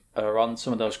mentioned are on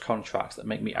some of those contracts that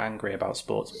make me angry about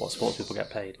sports. What sports people get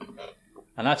paid.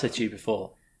 And I've said to you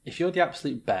before, if you're the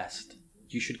absolute best,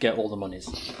 you should get all the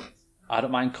monies. I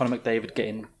don't mind Conor McDavid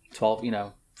getting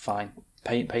 12. Fine.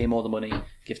 Pay him all the money.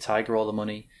 Give Tiger all the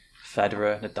money.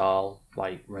 Federer, Nadal,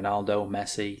 like Ronaldo,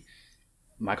 Messi,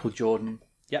 Michael Jordan.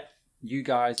 Yep, you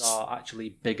guys are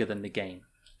actually bigger than the game.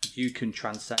 You can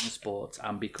transcend sports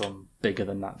and become bigger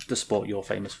than the sport you're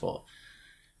famous for.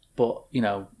 But,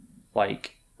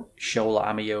 like Shola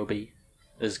Amiobi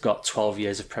has got 12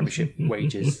 years of Premiership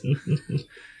wages.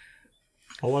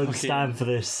 I won't stand for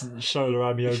this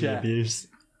Shola Amiobi abuse.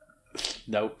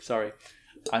 No, sorry.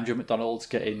 Andrew McDonald's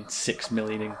getting $6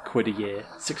 million a year,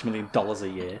 $6 million a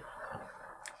year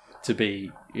to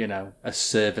be, a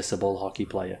serviceable hockey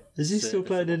player. Is he still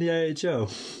playing in the AHL?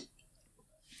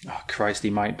 Oh, Christ, he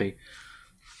might be.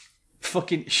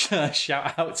 Fucking shout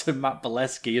out to Matt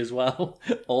Bolesky as well.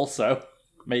 Also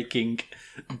making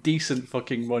decent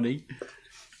fucking money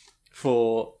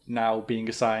for now being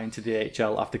assigned to the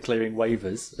AHL after clearing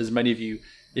waivers. As many of you,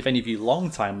 if any of you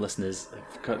long-time listeners,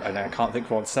 and I can't think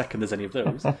for 1 second there's any of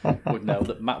those, would know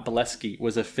that Matt Bolesky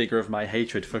was a figure of my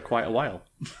hatred for quite a while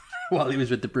while he was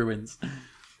with the Bruins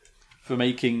for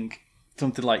making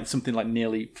something like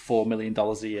nearly $4 million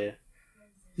a year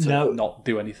to not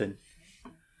do anything.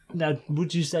 Now,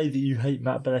 would you say that you hate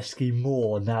Matt Bolesky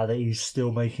more now that he's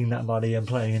still making that money and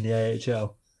playing in the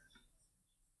AHL?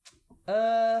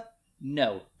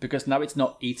 No, because now it's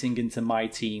not eating into my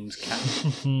team's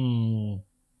cash.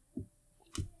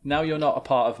 Now you're not a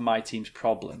part of my team's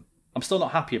problem. I'm still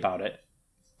not happy about it,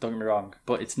 don't get me wrong,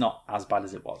 but it's not as bad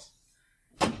as it was.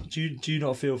 Do you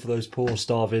not feel for those poor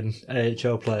starving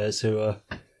AHL players who are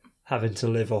having to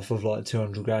live off of like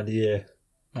 $200,000 a year,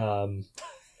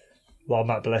 while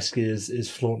Matt Bolesky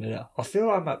is flaunting it? I feel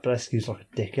like Matt Bolesky's like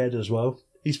a dickhead as well.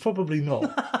 He's probably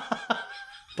not,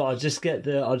 but I just get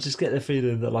the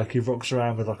feeling that like he rocks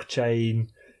around with like a chain.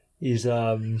 He's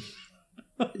the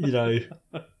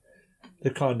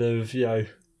kind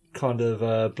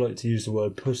of bloke to use the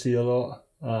word pussy a lot.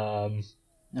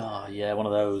 Oh yeah, one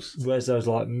of those. Wears those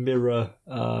like mirror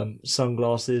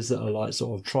sunglasses that are like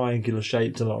sort of triangular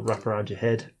shaped and like wrap around your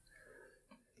head.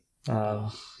 Yeah,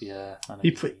 I know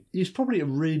he's probably a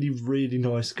really, really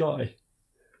nice guy.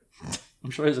 I'm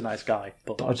sure he's a nice guy,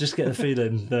 but I just get the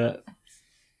feeling that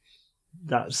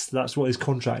that's what his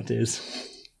contract is.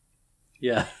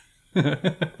 Yeah.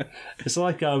 It's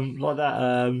like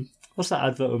that. What's that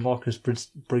advert with Marcus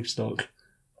Brigstock?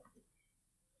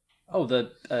 Oh,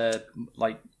 the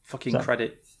fucking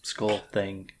credit score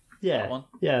thing. Yeah, that one?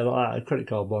 Yeah, like that, a credit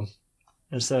card one.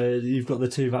 And so you've got the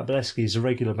two Matt Boleskys, a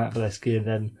regular Matt Bolesky, and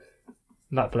then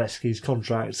Matt Bolesky's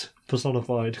contract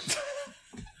personified.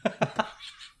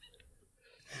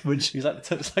 Which he's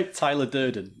it's like Tyler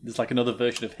Durden. There's like another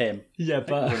version of him. Yeah,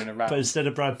 but instead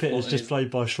of Brad Pitt, it's just played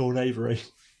by Sean Avery.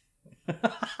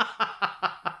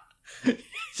 He's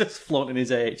just flaunting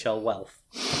his AHL wealth.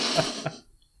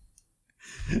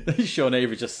 Sean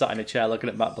Avery just sat in a chair looking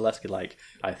at Matt Bolesky like,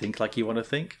 I think like you want to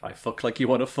think, I fuck like you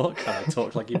want to fuck, and I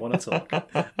talk like you want to talk.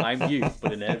 I'm you,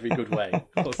 but in every good way.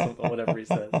 Or whatever he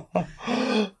says.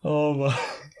 Oh my.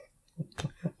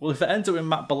 Well, if it ends up with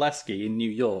Matt Bolesky in New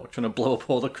York trying to blow up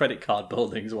all the credit card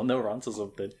buildings, we'll know we're onto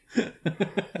something.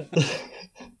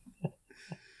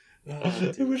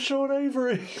 It was Sean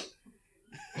Avery.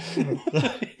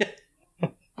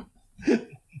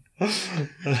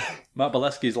 Matt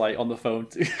Bolesky's like on the phone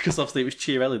because obviously it was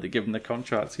Chiarelli that gave him the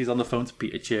contract. He's on the phone to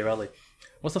Peter Chiarelli.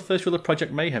 What's the first rule of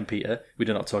Project Mayhem, Peter? We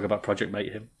do not talk about Project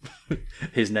Mayhem.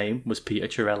 His name was Peter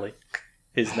Chiarelli.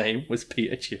 His name was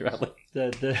Peter Chiarelli.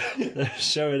 They're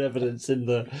showing evidence in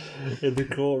the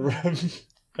courtroom,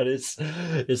 and it's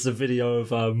a video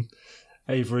of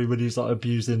Avery when he's like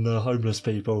abusing the homeless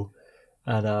people,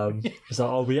 and it's like,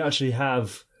 oh, we actually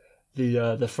have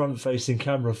the front facing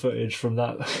camera footage from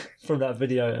that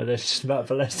video, and it's just Matt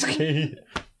Bolesky.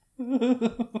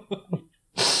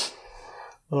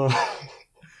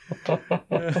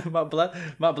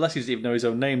 Matt Bolesky doesn't even know his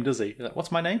own name, does he? Like,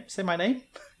 what's my name? Say my name.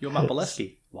 You're Matt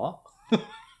Bolesky. What?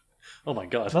 Oh my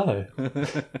god. No,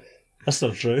 that's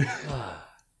not true.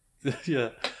 Yeah.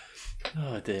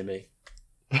 Oh dear me.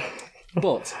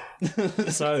 But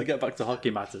so to get back to hockey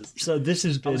matters. So this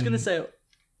has been. I was going to say.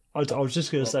 I was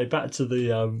just going to say back to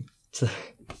the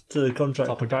to the contract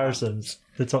topic comparisons.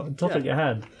 The topic at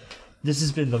hand. This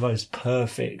has been the most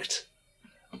perfect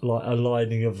like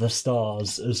aligning of the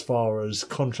stars as far as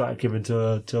contract given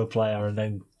to a player and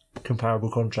then comparable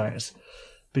contracts,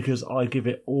 because I give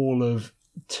it all of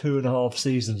 2.5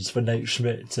 seasons for Nate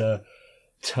Schmidt to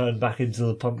turn back into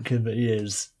the pumpkin that he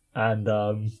is, and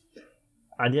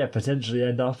yeah, potentially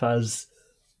end up as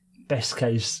best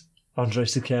case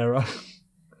Andrej Sekera,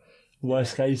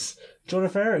 worst case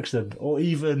Jonathan Eriksson, or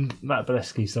even Matt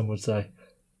Bolesky, some would say.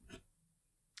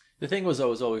 The thing was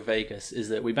always with Vegas is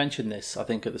that we mentioned this, I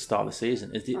think, at the start of the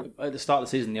season. At the start of the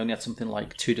season, they only had something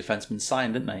like 2 defensemen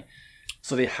signed, didn't they?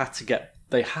 So they had to get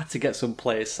some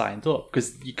players signed up,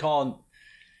 because you can't.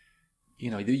 You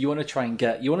know, you want to try and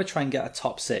get a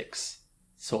top 6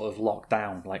 sort of locked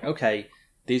down. Like, okay,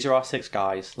 these are our 6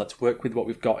 guys. Let's work with what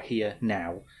we've got here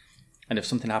now. And if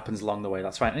something happens along the way,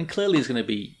 that's fine. And clearly, there's going to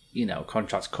be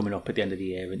contracts coming up at the end of the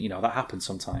year, and that happens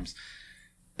sometimes.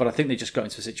 But I think they just got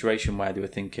into a situation where they were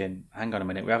thinking, hang on a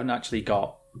minute, we haven't actually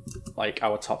got like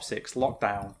our top 6 locked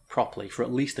down properly for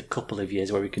at least a couple of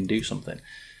years where we can do something.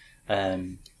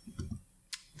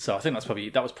 So I think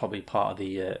that was probably part of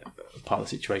the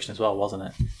situation as well, wasn't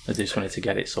it? They just wanted to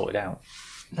get it sorted out.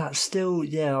 That's still,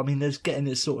 yeah. I mean, there's getting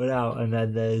it sorted out, and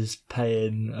then there's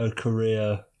paying a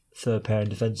career third pairing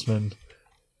defenseman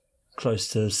close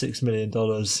to $6 million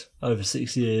over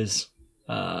 6 years.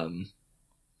 I'll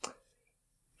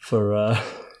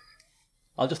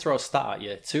just throw a stat at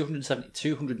you: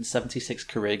 276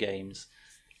 career games,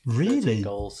 really, 13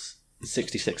 goals,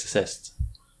 66 assists.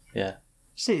 Yeah.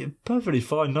 See, perfectly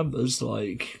fine numbers,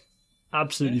 like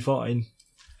absolutely fine.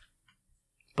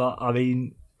 But I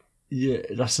mean, yeah,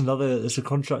 that's a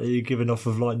contract that you're giving off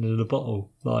of lightning in a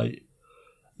bottle. Like,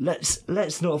 let's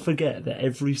not forget that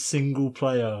every single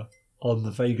player on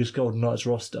the Vegas Golden Knights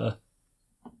roster,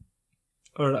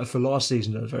 or for last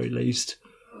season at the very least,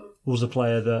 was a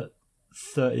player that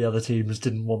 30 other teams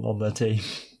didn't want on their team.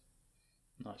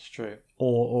 That's true.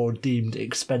 Or deemed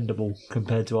expendable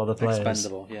compared to other players.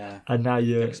 Expendable, yeah. And now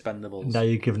you're Expendables. Now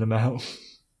you're giving them out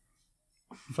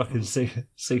fucking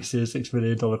 $6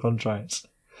 million contracts.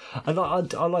 And I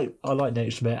like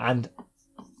Nate Schmidt, and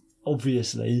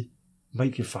obviously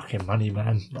make your fucking money,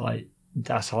 man. Like,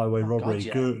 that's highway robbery.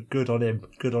 God, yeah. Good on him.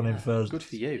 Good on him for Good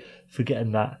for you. for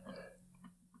getting that.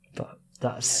 But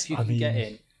that's If you can get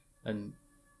in and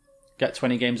get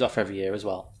 20 games off every year as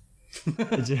well.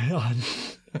 Just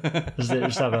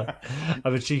have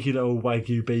a cheeky little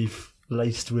Wagyu beef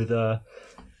laced with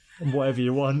whatever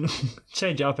you want.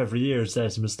 Change it up every year if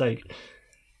there's a mistake.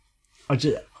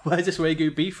 Where's this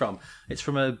Wagyu beef from? It's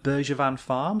from a Bergevin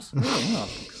Farms. Oh,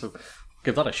 so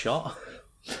give that a shot.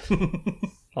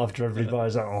 After every bite,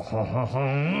 it's like,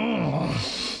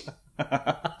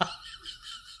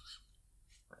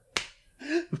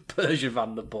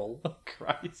 Bergevin the bull. Oh,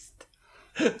 Christ.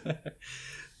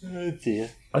 Oh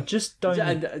dear. I just don't.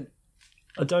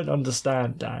 I don't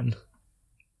understand, Dan,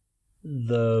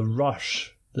 the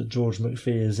rush that George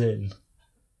McPhee is in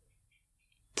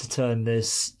to turn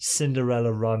this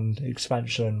Cinderella run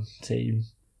expansion team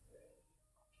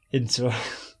into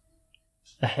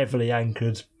a heavily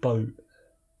anchored boat,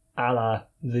 a la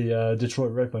the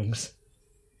Detroit Red Wings.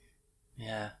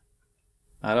 Yeah.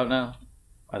 I don't know.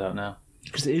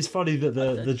 Because it is funny that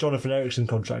the Jonathan Ericsson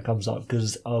contract comes up,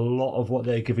 because a lot of what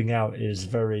they're giving out is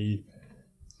very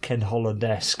Ken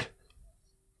Holland-esque.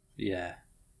 Yeah.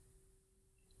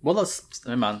 Well,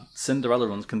 man, Cinderella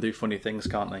runs can do funny things,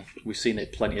 can't they? We've seen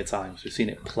it plenty of times.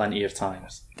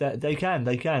 They can,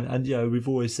 and we've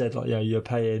always said, like, you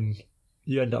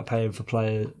end up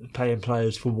paying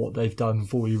players for what they've done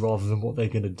for you rather than what they're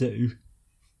going to do.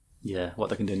 Yeah, what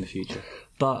they can do in the future.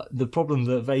 But the problem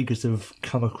that Vegas have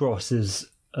come across is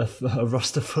a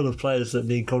roster full of players that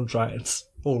need contracts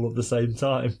all at the same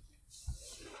time.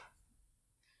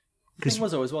 The thing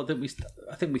was, though, as well, didn't we?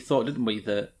 I think we thought, didn't we,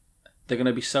 that they're going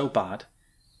to be so bad,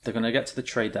 they're going to get to the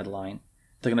trade deadline,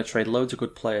 they're going to trade loads of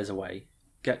good players away,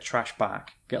 get trash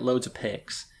back, get loads of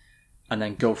picks, and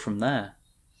then go from there.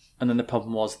 And then the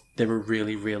problem was they were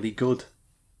really, really good.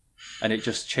 And it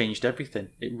just changed everything.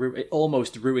 It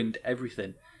almost ruined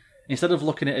everything. Instead of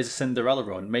looking at it as a Cinderella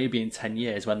run, maybe in 10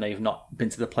 years when they've not been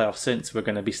to the playoffs since, we're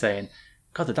going to be saying,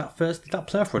 God, did that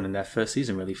playoff run in their first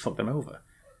season really fuck them over?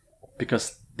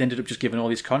 Because they ended up just giving all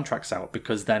these contracts out,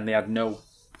 because then they had no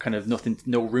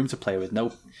room to play with. They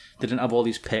didn't have all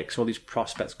these picks, all these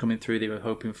prospects coming through they were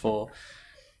hoping for.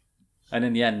 And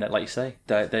in the end, like you say,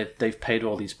 they've paid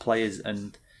all these players.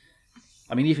 And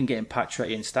I mean, even getting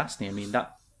Pacioretty and Stastny, I mean,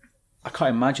 I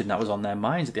can't imagine that was on their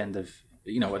minds at the end of,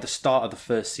 at the start of the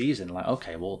first season. Like,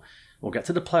 okay, we'll get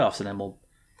to the playoffs and then we'll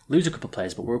lose a couple of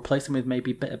players, but we'll replace them with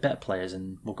maybe better players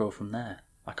and we'll go from there.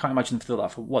 I can't imagine them feel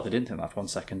that for what? They didn't think that for 1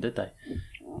 second, did they?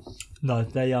 No,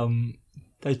 they've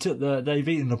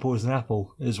eaten the poison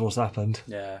apple is what's happened.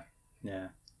 Yeah.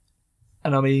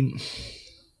 And I mean,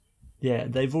 yeah,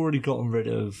 they've already gotten rid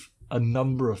of a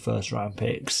number of first round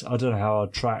picks. I don't know how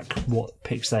I'd track what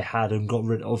picks they had and got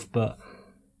rid of, but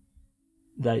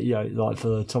they, like for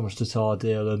the Thomas Tatar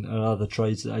deal and other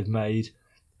trades that they've made,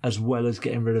 as well as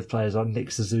getting rid of players like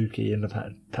Nick Suzuki in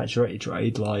the Pacioretty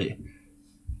trade, like,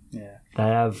 yeah, they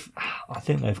have. I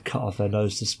think they've cut off their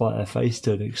nose to spite their face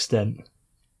to an extent.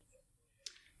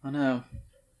 I know,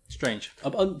 strange.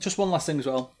 Just one last thing as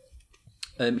well.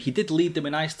 He did lead them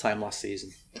in ice time last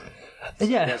season.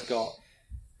 Yeah, he has got.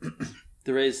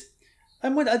 There is,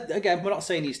 and we're not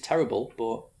saying he's terrible,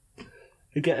 but.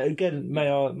 Again, may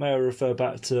I refer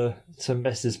back to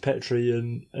Messes Petri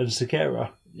and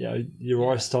Sekera.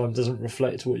 Your ice time doesn't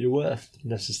reflect what you're worth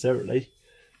necessarily.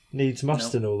 Needs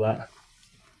must and all that.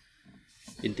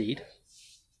 Indeed.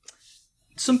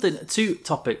 Two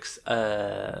topics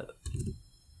I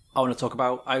want to talk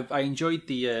about. I enjoyed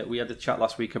we had a chat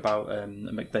last week about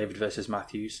McDavid versus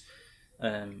Matthews.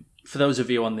 For those of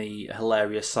you on the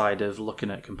hilarious side of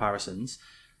looking at comparisons,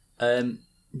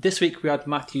 this week we had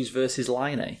Matthews versus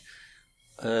Laine.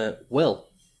 Will,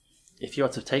 if you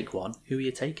had to take one, who are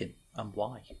you taking and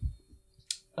why?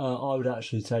 I would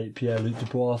actually take Pierre-Luc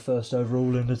Dubois first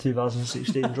overall in the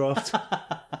 2016 draft.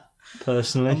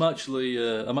 Personally, I'm actually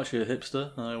a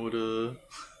hipster.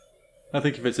 I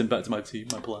think if it's in back to my team,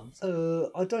 my plans.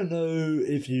 I don't know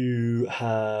if you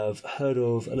have heard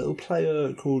of a little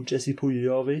player called Jesse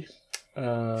Puljujarvi.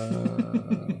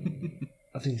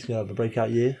 I think he's going to have a breakout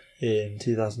year in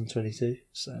 2022,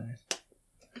 so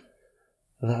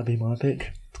that'd be my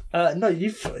pick. No,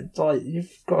 you've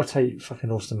got to take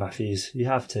fucking Austin Matthews. You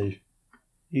have to.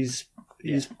 He's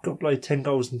got below 10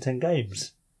 goals in 10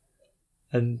 games.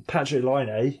 And Patrick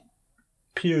Laine,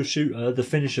 pure shooter, the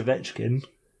finisher of Etchkin,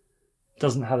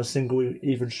 doesn't have a single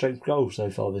even strength goal so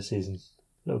far this season.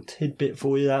 Little tidbit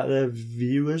for you out there,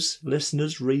 viewers,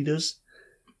 listeners, readers.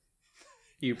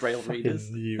 You Braille readers.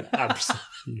 You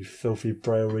filthy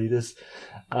Braille readers.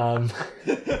 Well,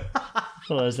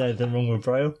 there's anything wrong with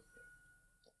Braille.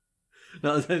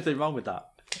 No, there's anything wrong with that.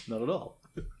 Not at all.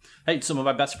 Hey, some of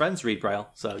my best friends read Braille,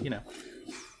 so,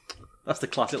 that's the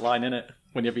classic line, innit?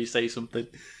 Whenever you say something.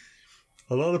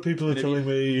 A lot of people are telling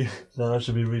me that I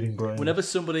should be reading Braille. Whenever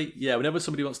somebody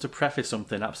wants to preface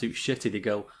something absolute shitty, they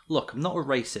go, look, I'm not a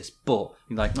racist, but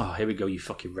you're like, oh, here we go, you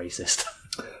fucking racist.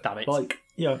 Damn it. Like,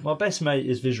 my best mate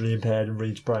is visually impaired and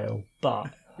reads Braille,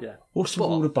 but what's with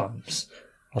all the bumps?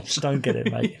 I just don't get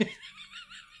it, mate.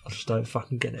 I just don't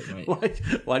fucking get it, mate.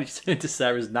 Why did you turn to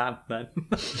Sarah's nan, then?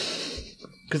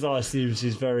 Because I assume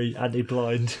she's very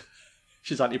anti-blind.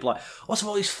 She's anti-blind. What's with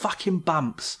all these fucking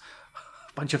bumps?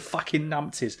 Bunch of fucking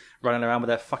numpties running around with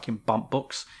their fucking bump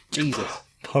books. Jesus.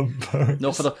 Bump books.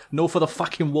 No for the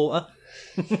fucking water.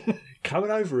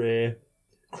 Coming over here,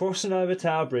 crossing over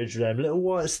Tower Bridge with them little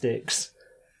white sticks.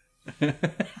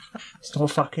 It's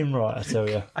not fucking right, I tell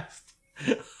you.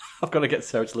 I've got to get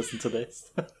Sarah to listen to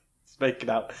this. It's making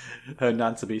out her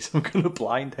nan to be some kind of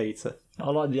blind hater.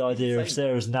 I like the idea of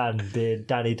Sarah's nan being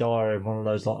Danny Dyer in one of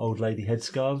those old lady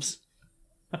headscarves.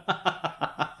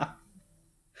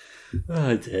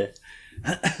 Oh dear.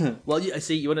 Well, I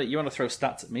see you want to throw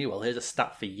stats at me. Well, here's a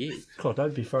stat for you. God,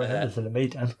 don't be throwing anything at me,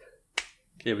 Dan.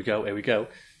 Here we go.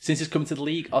 Since he's come to the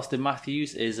league, Austin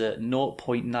Matthews is at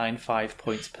 0.95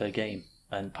 points per game,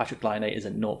 and Patrick Laine is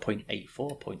at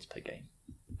 0.84 points per game.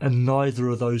 And neither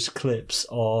of those clips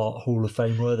are Hall of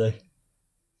Fame worthy.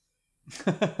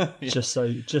 Just so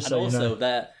you know.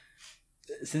 They're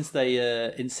since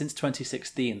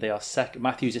 2016 they are second.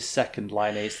 Matthews is second.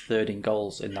 Laine is third in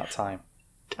goals in that time.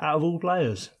 Out of all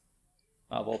players.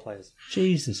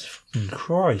 Jesus fucking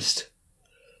Christ.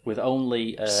 With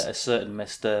only a certain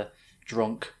Mr.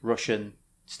 Drunk Russian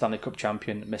Stanley Cup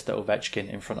champion, Mr. Ovechkin,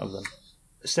 in front of them.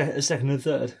 Second and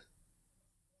third.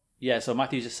 Yeah, so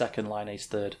Matthews is second, Laine is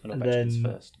third, and then, Ovechkin's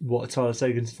first. What, Tyler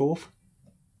Seguin's fourth?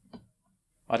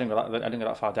 I didn't go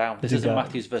that far down. This isn't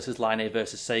Matthews versus Laine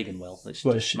versus Sagan, Will. It's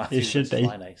just Matthews should versus be.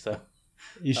 Laine, so.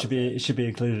 It should be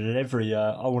included in every.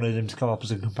 I wanted him to come up as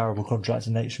a comparable contract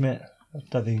to Nate Schmidt. I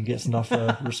don't think he gets enough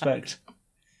respect.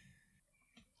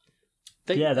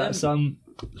 That's Laine's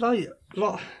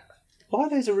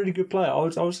a really good player. I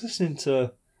was listening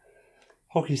to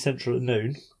Hockey Central at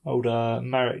noon. Old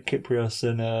Marek Kyprios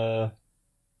and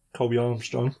Colby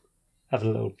Armstrong having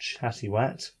a little chatty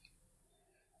wat.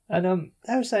 And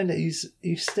they were saying that he's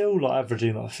still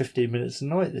averaging 15 minutes a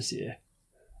night this year.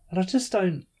 And I just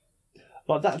don't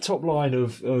that top line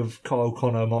of Kyle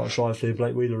Connor, Mark Scheifele, and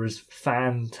Blake Wheeler is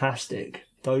fantastic.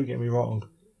 Don't get me wrong.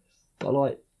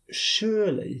 But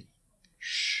surely,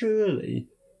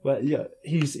 well,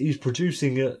 he's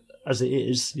producing it as it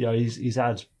is. He's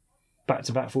had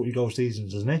back-to-back 40-goal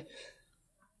seasons, hasn't he?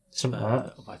 Something like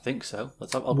that. I think so.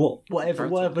 Whatever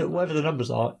the numbers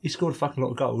are, he scored a fucking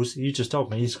lot of goals. You just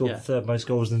told me he scored the third most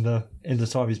goals in the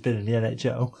time he's been in the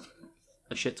NHL.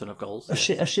 A shit ton of goals. A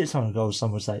shit ton of goals.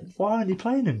 Some would say. Why aren't he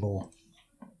playing him more?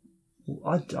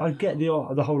 I get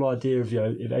the whole idea of if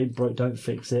it ain't broke, don't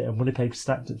fix it, and Winnipeg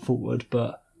stacked it forward,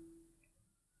 but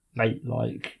mate,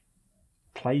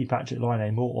 play Patrick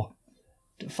Laine more.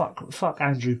 Fuck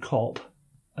Andrew Kopp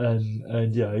and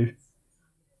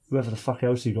whoever the fuck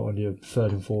else you got on your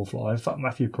third and fourth line. Fuck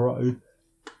Matthew Perreault.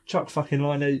 Chuck fucking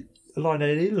Laine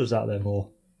Ehlers out there more.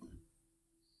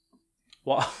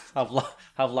 What?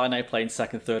 Have Laine playing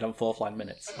second, third, and fourth line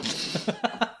minutes?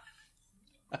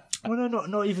 Well, no,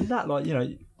 not even that.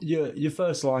 Your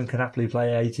first line can happily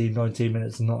play 18, 19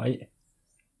 minutes a night.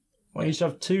 Why don't you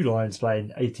should have two lines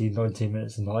playing 18, 19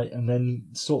 minutes a night and then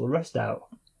sort the rest out?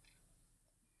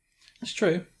 It's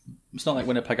true. It's not like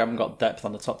Winnipeg haven't got depth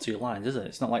on the top two lines, is it?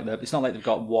 It's not like they've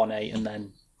got 1A and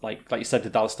then like you said, the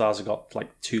Dallas Stars have got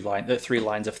three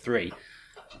lines of three.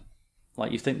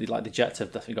 You think the Jets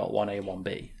have definitely got 1A and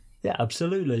 1B. Yeah,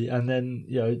 absolutely. And then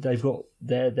they've got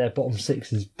their bottom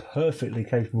six is perfectly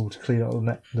capable to clean up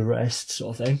the rest,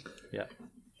 sort of thing. Yeah.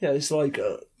 Yeah, it's like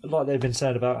they've been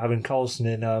saying about having Carlson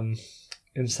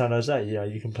in San Jose.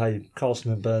 You can play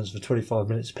Carlson and Burns for 25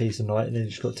 minutes apiece a night, and then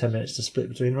you've just got 10 minutes to split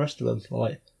between the rest of them.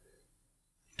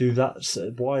 Do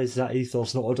that. Why is that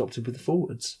ethos not adopted with the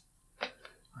forwards?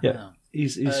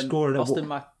 He's scoring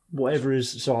at whatever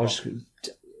is. So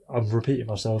I'm repeating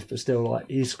myself, but still,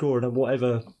 he's scoring at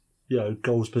whatever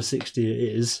goals per 60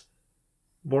 it is,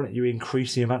 why don't you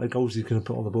increase the amount of goals he's going to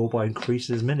put on the ball by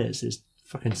increasing his minutes? It's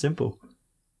fucking simple.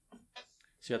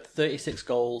 So you had 36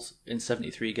 goals in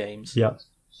 73 games. Yeah.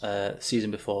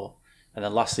 Season before, and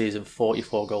then last season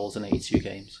 44 goals in 82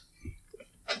 games.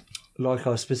 Like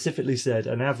I specifically said,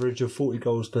 an average of 40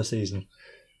 goals per season.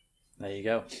 There you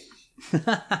go.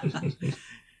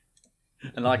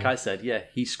 And like I said, yeah,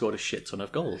 he scored a shit ton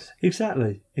of goals.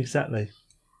 Exactly.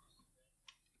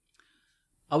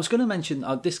 I was going to mention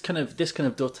this kind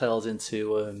of dovetails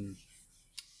into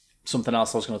something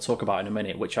else I was going to talk about in a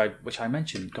minute, which I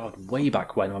mentioned, God, way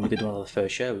back when we did one of the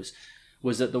first shows,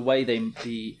 was that the way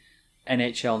the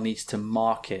NHL needs to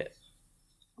market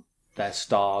their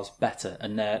stars better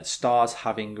and their stars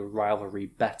having a rivalry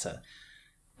better,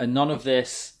 and none of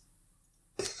this.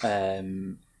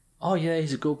 Oh yeah,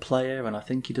 he's a good player, and I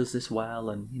think he does this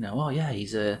well, and oh yeah,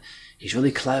 he's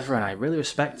really clever, and I really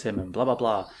respect him, and blah blah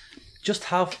blah. Just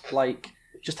have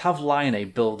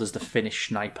Laine build as the Finnish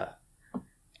sniper,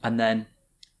 and then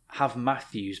have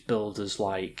Matthews build as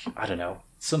I don't know,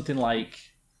 something like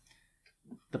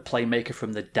the playmaker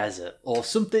from the desert or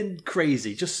something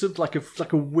crazy, just something like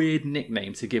a weird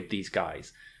nickname to give these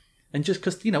guys, and just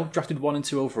because drafted 1 and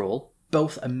 2 overall,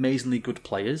 both amazingly good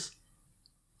players.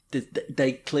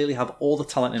 They clearly have all the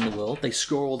talent in the world. They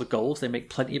score all the goals. They make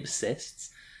plenty of assists.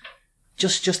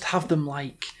 Just have them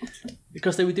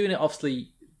because they were doing it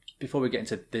obviously before we get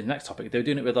into the next topic. They were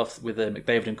doing it with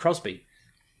McDavid and Crosby.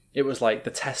 It was like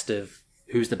the test of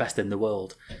who's the best in the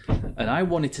world, and I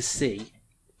wanted to see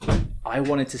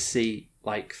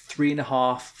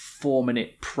 3.5, 4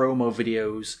 minute promo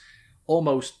videos,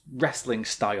 almost wrestling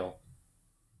style,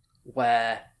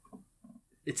 where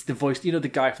it's the voice, the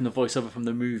guy from the voiceover from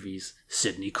the movies,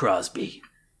 Sidney Crosby,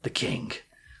 the king.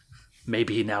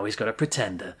 Maybe now he's got a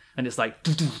pretender. And it's like,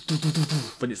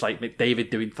 but it's like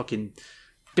McDavid doing fucking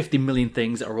 50 million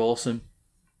things that are awesome.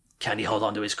 Can he hold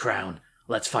on to his crown?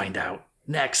 Let's find out.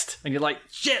 Next. And you're like,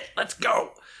 shit, let's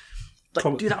go.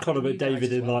 Conor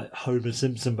McDavid in Homer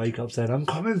Simpson makeup saying, I'm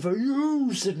coming for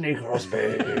you, Sidney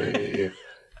Crosby.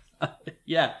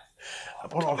 Yeah.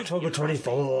 On October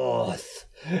 24th,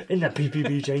 in the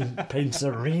PPB Paints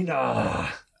Arena.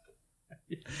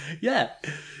 Yeah.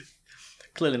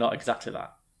 Clearly not exactly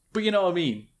that. But you know what I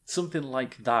mean? Something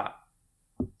like that.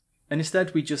 And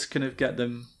instead we just kind of get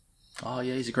them, oh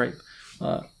yeah, he's a great...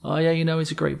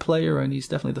 he's a great player, and he's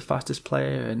definitely the fastest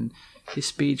player, and his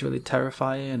speed's really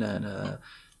terrifying, and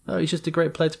he's just a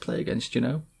great player to play against,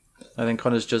 And then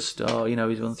Connor's just,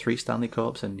 he's won 3 Stanley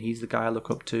Cups, and he's the guy I look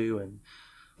up to, and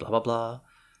blah, blah, blah.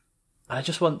 And I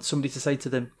just want somebody to say to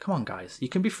them, come on, guys, you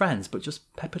can be friends, but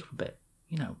just pep it up a bit.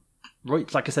 Roy,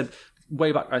 like I said,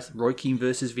 way back, Roy Keane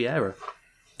versus Vieira.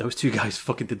 Those two guys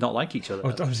fucking did not like each other. I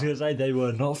was going to say they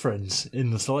were not friends in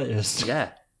the slightest.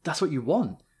 Yeah, that's what you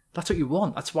want.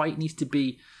 That's why it needs to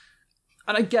be...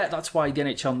 And I get that's why the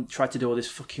NHL tried to do all this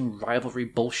fucking rivalry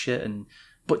bullshit,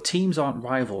 but teams aren't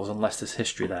rivals unless there's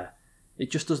history there.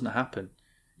 It just doesn't happen.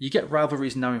 You get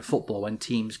rivalries now in football when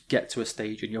teams get to a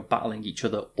stage and you're battling each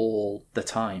other all the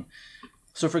time.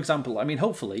 So, for example,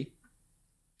 hopefully,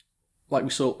 like we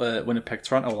saw Winnipeg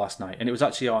Toronto last night, and it was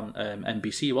actually on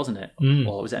NBC, wasn't it?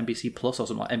 Or was it NBC Plus or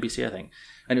something like NBC, I think.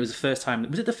 And it was the first time...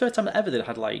 Was it the first time that ever that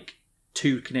had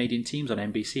 2 Canadian teams on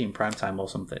NBC in primetime or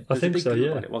something? I think so,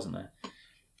 yeah. It wasn't there?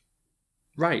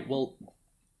 Right, well,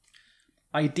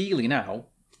 ideally now,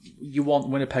 you want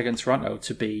Winnipeg and Toronto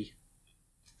to be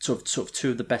sort of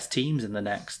 2 of the best teams in the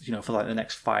next, for the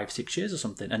next 5-6 years or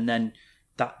something, and then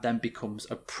that then becomes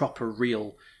a proper,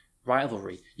 real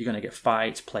rivalry. You're going to get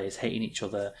fights, players hating each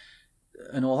other,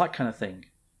 and all that kind of thing.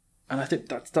 And I think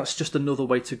that's just another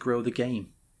way to grow the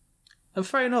game. And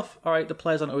fair enough, all right, the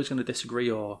players aren't always going to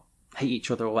disagree or hate each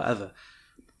other or whatever,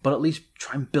 but at least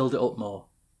try and build it up more.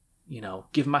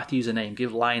 Give Matthews a name,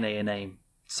 give Laine a name,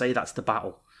 say that's the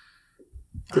battle.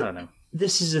 I don't know.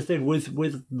 This is the thing with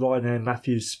Laine and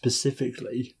Matthews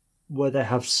specifically, where they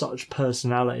have such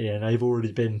personality and they've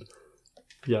already been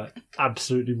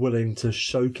absolutely willing to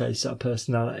showcase that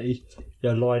personality.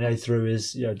 Laine through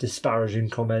his disparaging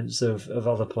comments of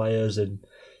other players and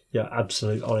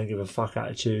absolute I don't give a fuck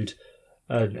attitude.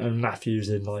 And Matthews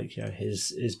in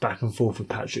his back and forth with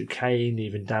Patrick Kane,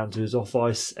 even down to his off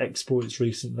ice exploits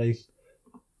recently.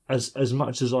 As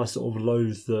much as I sort of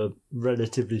loathe the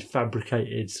relatively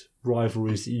fabricated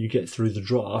rivalries that you get through the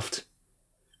draft,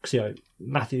 because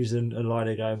Matthews and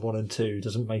Laine going 1 and 2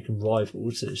 doesn't make them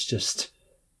rivals. It's just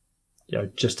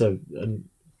just a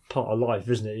part of life,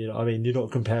 isn't it? You're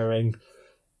not comparing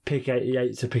pick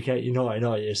 88 to pick 89,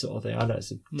 are you? Sort of thing. I know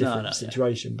it's a different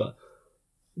situation, but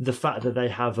the fact that they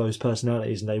have those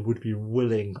personalities and they would be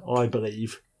willing, I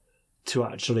believe, to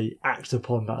actually act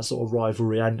upon that sort of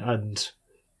rivalry and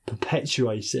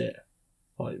perpetuate it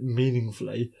like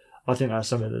meaningfully, I think that's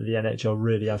something that the NHL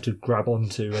really have to grab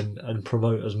onto and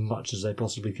promote as much as they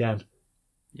possibly can.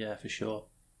 Yeah, for sure.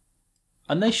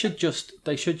 And they should just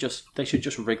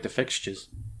rig the fixtures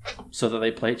so that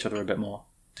they play each other a bit more.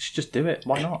 They should just do it.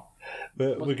 Why not?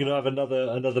 We're going to have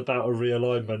another bout of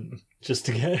realignment just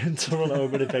to get Toronto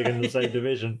and Winnipeg in the same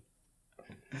division.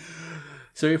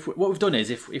 So what we've done is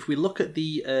if we look at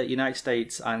the United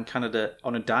States and Canada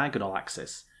on a diagonal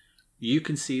axis, you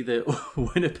can see that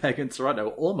Winnipeg and Toronto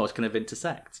almost kind of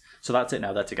intersect. So that's it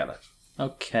now, they're together.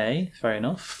 Okay, fair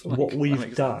enough. What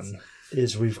we've done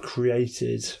is we've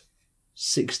created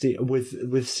 16...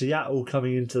 With Seattle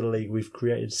coming into the league, we've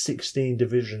created 16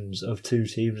 divisions of 2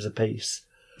 teams apiece.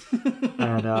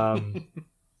 And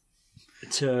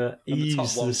to ease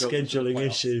the scheduling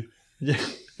issue,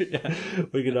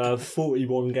 we're going to have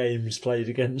 41 games played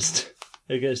against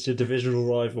your divisional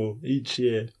rival each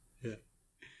year.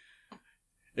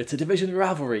 It's a division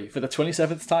rivalry for the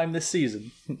 27th time this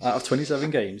season. Out of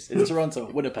 27 games, it's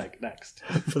Toronto, Winnipeg next.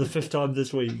 For the 5th time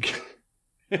this week.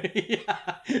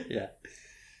 Yeah.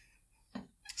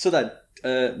 So then,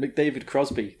 McDavid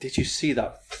Crosby, did you see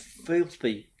that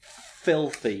filthy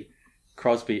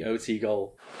Crosby OT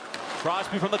goal?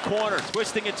 Crosby from the corner,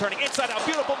 twisting and turning inside out,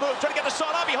 beautiful move, trying to get the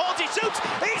shot off, he holds, he shoots,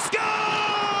 he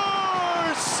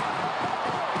scores!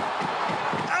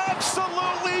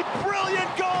 Absolutely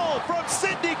brilliant goal from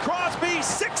Sidney Crosby,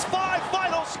 6-5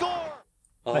 final score.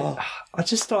 I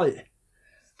just like,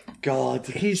 God,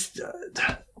 he's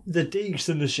the deeks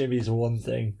and the shimmies are one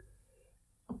thing,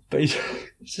 but he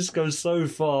just goes so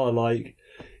far. Like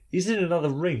he's in another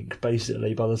rink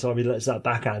basically by the time he lets that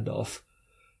backhand off,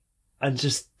 and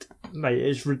just mate,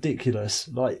 it's ridiculous.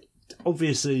 Like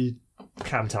obviously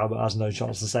Cam Talbot has no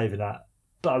chance of saving that,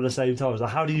 but at the same time, it's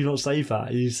like, how do you not save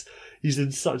that? He's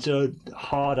in such a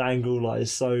hard angle, like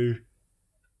it's so,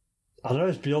 I don't know,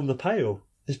 it's beyond the pale.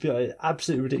 It's beyond,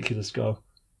 absolutely ridiculous goal.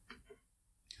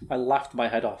 I laughed my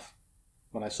head off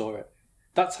when I saw it.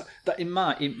 That's that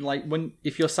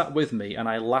if you're sat with me and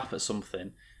I laugh at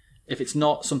something, if it's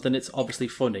not something that's obviously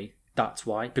funny, that's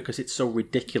why, because it's so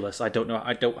ridiculous. I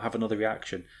don't have another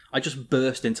reaction. I just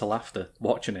burst into laughter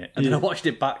watching it, and then I watched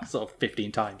it back sort of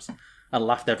 15 times and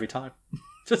laughed every time.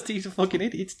 He's a fucking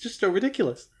idiot. It's just so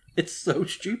ridiculous. It's so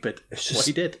stupid what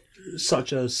he did.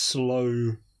 Such a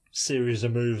slow series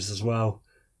of moves as well.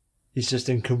 He's just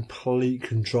in complete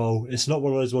control. It's not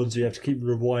one of those ones where you have to keep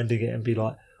rewinding it and be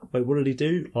like, wait, what did he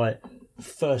do? Like,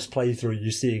 first playthrough,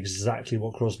 you see exactly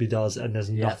what Crosby does, and there's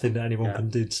nothing that anyone can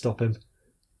do to stop him.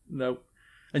 No.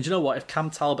 And do you know what? If Cam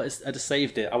Talbot had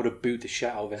saved it, I would have booed the shit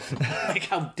out of him. Like,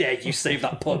 how dare you save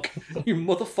that puck? You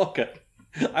motherfucker.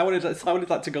 I wanted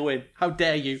that to go in. How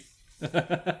dare you?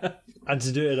 And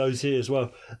to do it in OT as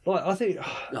well. Like, I think...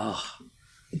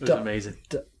 it was amazing.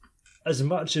 As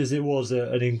much as it was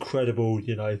an incredible,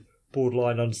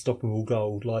 borderline unstoppable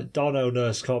goal, like, Darnell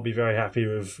Nurse can't be very happy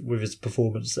with his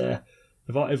performance there.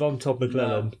 If I'm Todd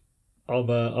McLellan,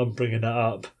 I'm bringing that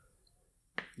up.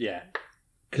 Yeah.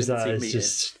 Because that is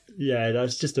just... Yeah,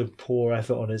 that's just a poor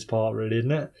effort on his part, really,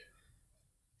 isn't it?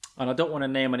 And I don't want to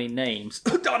name any names,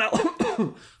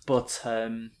 Darnell, but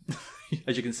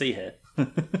as you can see here,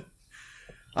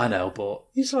 I know, but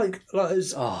he's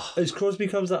as Crosby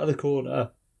comes out of the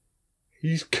corner,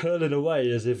 he's curling away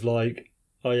as if like,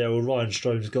 oh yeah, well Ryan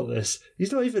Strome's got this.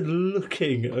 He's not even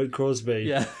looking at Crosby.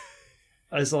 Yeah.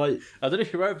 It's like, I don't know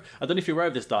if you're aware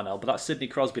of this, Darnell, but that's Sidney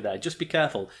Crosby there. Just be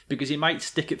careful, because he might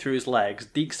stick it through his legs,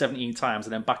 deke 17 times,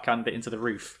 and then backhand it into the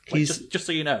roof. Like, just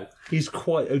so you know. He's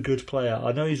quite a good player.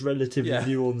 I know he's relatively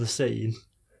new on the scene,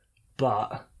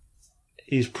 but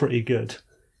he's pretty good.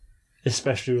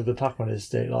 Especially with the puck on his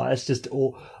stick. Like, it's just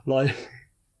all, like...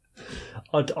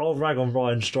 I'll rag on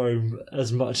Ryan Strome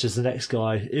as much as the next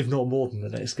guy, if not more than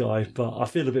the next guy, but I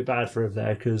feel a bit bad for him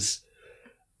there, because...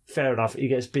 Fair enough, he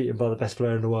gets beaten by the best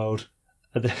player in the world,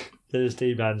 and then his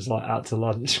D-man's like out to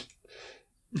lunch.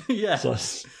 Yeah. So,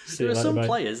 there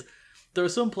are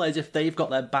some players, if they've got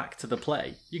their back to the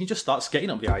play, you can just start skating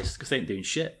up the ice because they ain't doing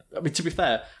shit. I mean, to be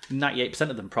fair, 98%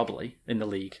 of them probably in the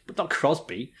league, but not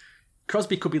Crosby.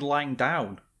 Crosby could be lying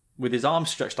down with his arms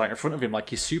stretched out in front of him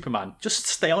like he's Superman. Just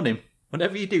stay on him.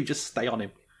 Whatever you do, just stay on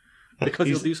him. Because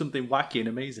he'll do something wacky and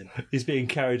amazing. He's being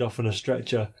carried off on a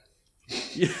stretcher.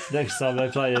 Next time they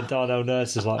play, and Darnell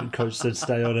Nurse is like, coach said,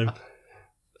 stay on him.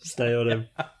 Stay on him.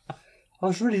 I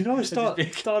was really nice.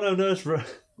 Darnell Nurse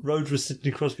rode with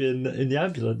Sidney Crosby in the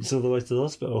ambulance all the way to the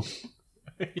hospital.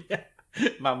 Yeah.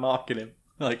 Man marking him.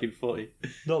 like in footy.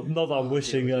 Not that I'm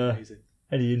wishing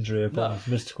any injury upon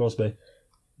Mr. Crosby.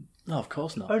 No, of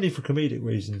course not. Only for comedic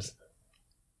reasons.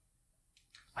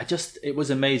 It was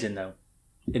amazing though,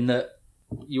 in that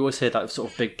you always hear that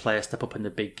sort of big players step up in the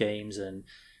big games and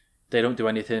they don't do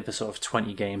anything for sort of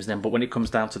 20 games then, but when it comes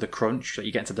down to the crunch,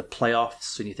 you get into the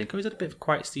playoffs and you think, oh, is it a bit of a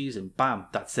quiet season? Bam,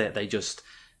 that's it. They just,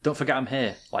 don't forget I'm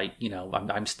here. Like,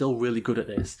 I'm still really good at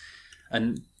this.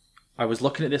 And I was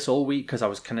looking at this all week because I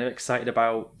was kind of excited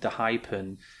about the hype,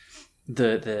 and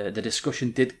the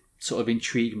discussion did sort of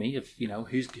intrigue me of,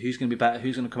 who's going to be better,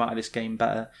 who's going to come out of this game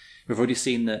better. We've already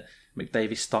seen that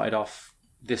McDavid started off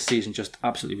this season just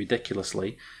absolutely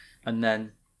ridiculously, and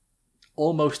then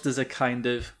almost as a kind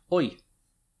of, oi,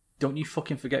 don't you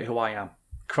fucking forget who I am.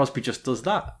 Crosby just does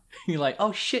that. You're like,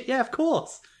 oh shit, yeah, of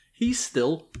course. He's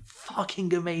still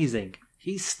fucking amazing.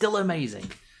 He's still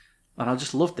amazing. And I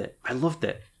just loved it. I loved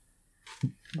it.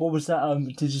 What was that?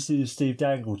 Did you see the Steve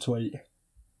Dangle tweet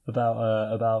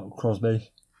about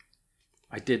Crosby?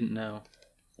 I didn't know.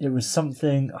 It was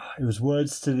something. It was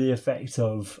words to the effect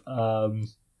of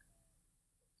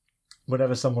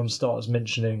whenever someone starts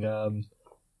mentioning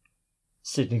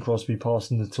Sidney Crosby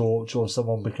passing the torch or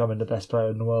someone becoming the best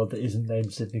player in the world that isn't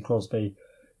named Sidney Crosby,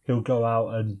 he'll go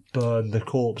out and burn the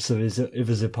corpse of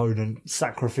his opponent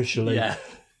sacrificially.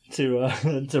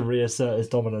 To reassert his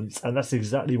dominance, and that's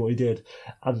exactly what he did.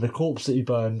 And the corpse that he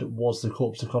burned was the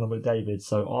corpse of Connor McDavid.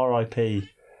 So R.I.P.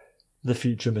 the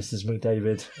future Mrs.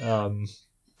 McDavid.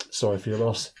 Sorry for your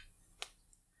loss.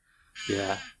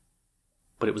 Yeah,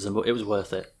 but it was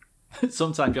worth it.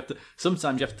 Sometimes you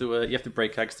have to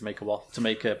break eggs to make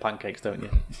pancakes, don't you?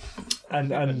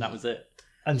 And that was it.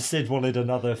 And Sid wanted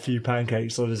another few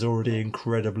pancakes on his already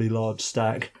incredibly large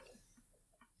stack.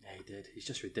 He's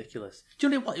just ridiculous. Do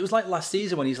you know what it was like last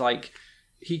season when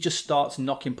he just starts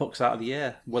knocking pucks out of the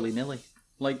air willy nilly?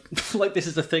 Like this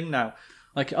is the thing now.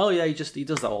 Like, oh yeah, he does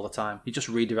that all the time. He just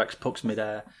redirects pucks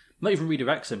midair. Not even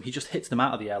redirects them. He just hits them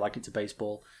out of the air like it's a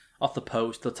baseball, off the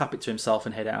post. He'll tap it to himself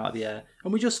and hit it out of the air.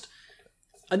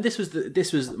 And this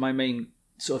was my main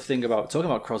sort of thing about talking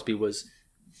about Crosby was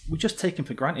we just take him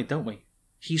for granted, don't we?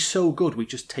 He's so good, we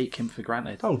just take him for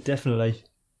granted. Oh, definitely.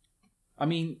 I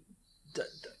mean,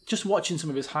 just watching some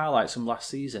of his highlights from last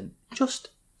season, just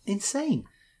insane.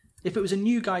 If it was a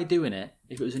new guy doing it,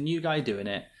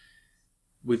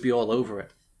 we'd be all over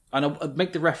it. And I'd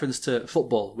make the reference to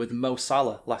football with Mo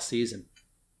Salah last season,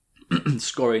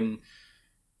 scoring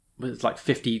with like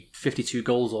 52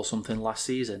 goals or something last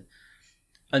season.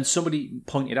 And somebody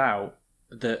pointed out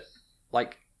that,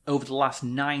 like, over the last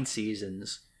 9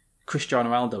 seasons, Cristiano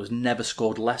Ronaldo has never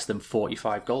scored less than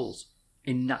 45 goals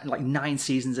in 9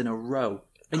 seasons in a row.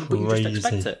 But you just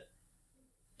expect it.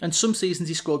 And some seasons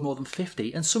he scored more than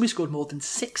 50, and some he scored more than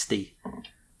 60.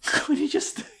 you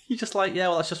just like, yeah,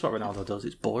 well, that's just what Ronaldo does.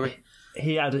 It's boring.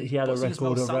 He had a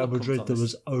record at Real Madrid that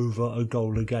was over a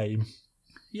goal a game.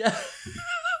 Yeah.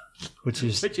 Which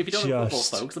if you don't know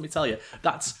football, folks, let me tell you,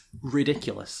 that's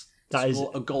ridiculous.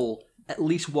 Score a goal, at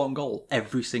least one goal,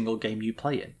 every single game you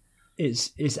play in.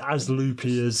 It's as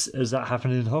loopy as that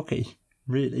happened in hockey,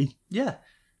 really. Yeah.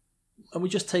 And we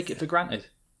just take it for granted.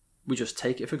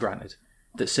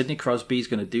 That Sidney Crosby is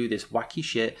going to do this wacky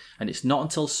shit, and it's not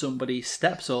until somebody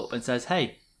steps up and says,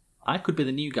 hey, I could be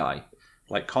the new guy,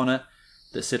 like Connor,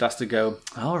 that Sid has to go,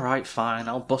 all right, fine,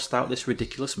 I'll bust out this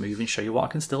ridiculous move and show you what I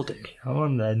can still do. Come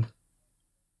on, then.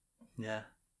 Yeah.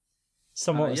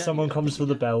 Someone comes for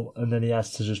the belt, and then he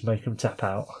has to just make him tap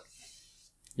out.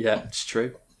 Yeah, it's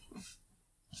true.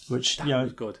 Which,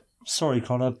 was good. Sorry,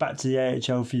 Connor, back to the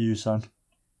AHL for you, son.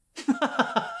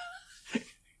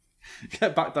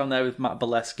 Get back down there with Matt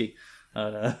Bolesky.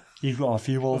 You've got a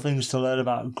few more things to learn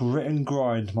about grit and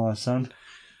grind, my son.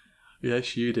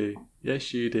 Yes, you do.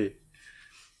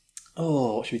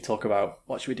 Oh, what should we talk about?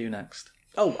 What should we do next?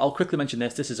 Oh, I'll quickly mention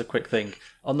this. This is a quick thing.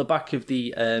 On the back of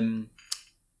the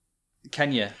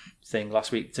Kenya thing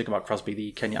last week, talking about Crosby,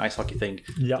 the Kenya ice hockey thing,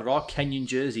 There are Kenyan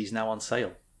jerseys now on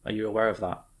sale. Are you aware of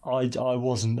that? I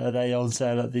wasn't. Are they on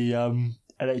sale at the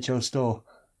NHL store?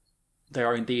 They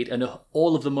are indeed, and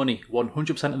all of the money,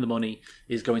 100% of the money,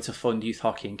 is going to fund youth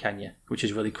hockey in Kenya, which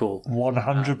is really cool.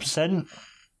 100%?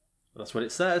 That's what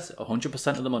it says.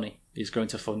 100% of the money is going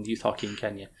to fund youth hockey in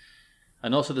Kenya.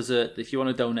 And also, if you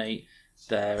want to donate,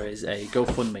 there is a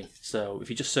GoFundMe. So if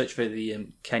you just search for the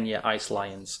Kenya Ice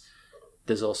Lions,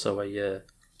 there's also a,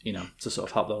 to sort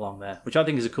of help them along there, which I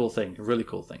think is a cool thing, a really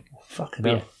cool thing. Fucking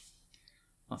hell. Yeah,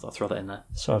 I thought I'd throw that in there.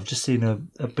 So I've just seen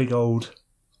a big old...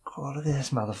 God, look at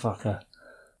this motherfucker.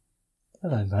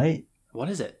 Hello, mate. What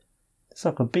is it? It's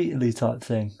like a Beatley type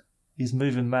thing. He's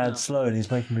moving mad slow and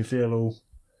he's making me feel all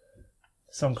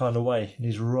some kind of way, and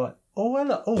he's right. Oh,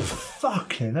 hello. Oh,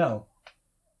 fucking hell.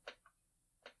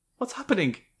 What's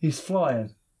happening? He's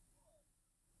flying.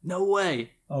 No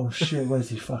way. Oh, shit, where's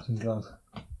he fucking gone?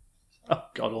 Oh,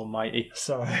 God almighty.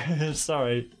 Sorry,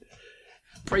 sorry.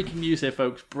 Breaking news here,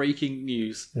 folks. Breaking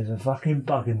news. There's a fucking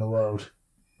bug in the world.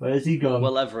 Where's he gone?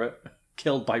 Will Everett,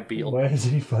 killed by Beal. Where's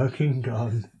he fucking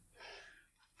gone?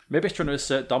 Maybe it's trying to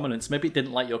assert dominance. Maybe it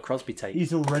didn't like your Crosby take.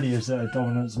 He's already asserted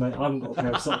dominance, mate. I haven't got a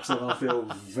pair of socks on. I feel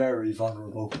very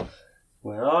vulnerable.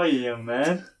 Where are you, young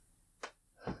man?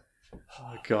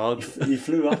 Oh, God. He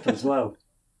flew up as well.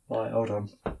 Right, hold on.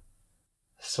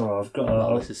 Sorry, I've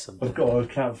got something. to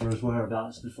account for his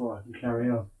whereabouts before I can carry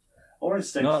on. I want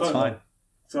to take No, a that's photo. fine.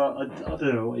 So I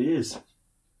don't know what he is.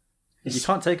 You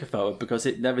can't take a photo because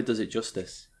it never does it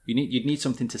justice. You'd need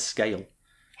something to scale.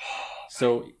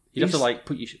 So you'd have to like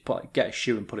get a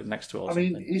shoe and put it next to it. Or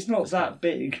something. He's not that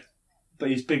big, but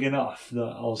he's big enough that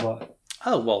I was like,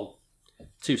 oh well.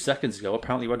 2 seconds ago,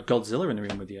 apparently you had Godzilla in the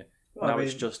room with you. Now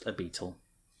it's just a beetle.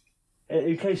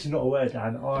 In case you're not aware,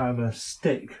 Dan, I am a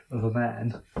stick of a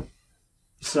man.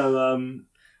 So, and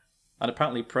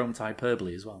apparently prone to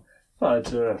hyperbole as well.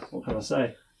 But what can I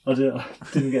say? I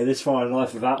didn't get this far in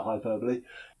life without hyperbole.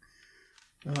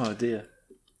 Oh dear.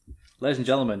 Ladies and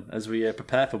gentlemen, as we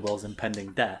prepare for Will's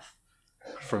impending death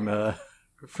from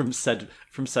said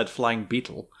flying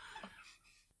beetle,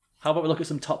 how about we look at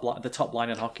the top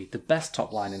line in hockey? The best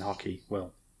top line in hockey,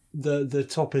 Will. The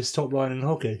toppest top line in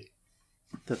hockey.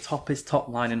 The toppest top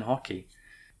line in hockey.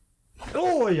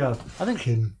 Oh yeah, I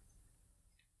think.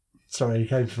 Sorry, he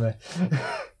came for me.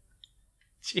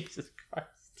 Jesus Christ!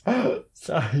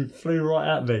 Sorry, he flew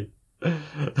right at me.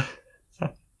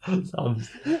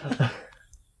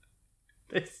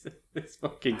 This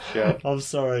fucking show. I'm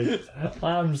sorry.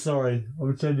 I am sorry.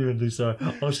 I'm genuinely sorry.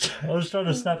 I was trying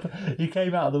to snap. He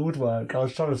came out of the woodwork. I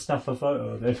was trying to snap a photo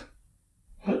of him.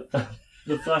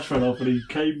 The flash went off and he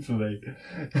came for me.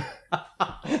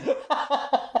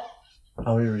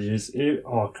 Oh, here he is.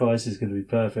 Oh, Christ, this is going to be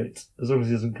perfect. As long as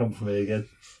he doesn't come for me again.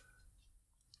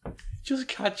 Just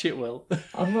catch it, Will.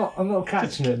 I'm not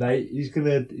catching it, mate. He's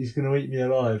gonna eat me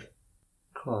alive.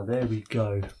 God, there we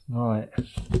go. Right.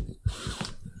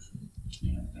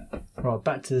 Right,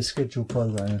 back to the scheduled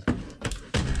programming.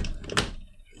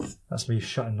 That's me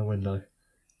shutting the window.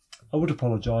 I would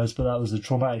apologise, but that was a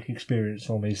traumatic experience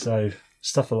for me, so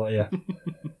stuff a lot, yeah.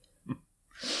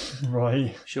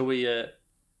 Right. Shall we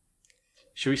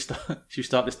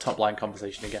start this top line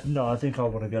conversation again? No, I think I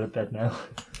want to go to bed now.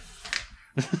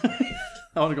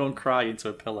 I want to go and cry into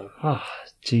a pillow. Ah,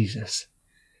 Jesus.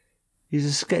 He's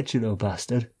a sketchy little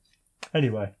bastard.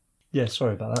 Anyway, yeah,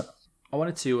 sorry about that. I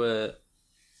wanted to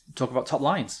talk about top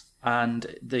lines and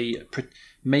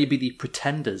maybe the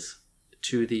pretenders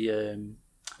to the.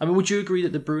 I mean, would you agree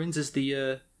that the Bruins is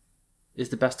the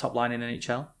best top line in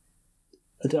NHL?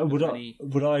 Would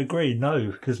I agree?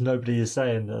 No, because nobody is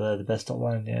saying that they're the best top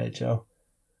line in the NHL.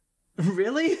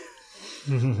 Really?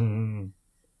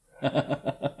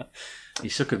 You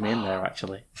suckered me in there,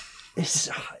 actually.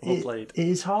 It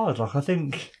is hard. Like I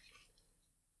think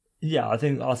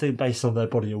based on their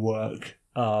body of work,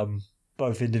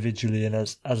 both individually and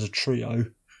as a trio,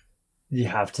 you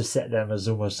have to set them as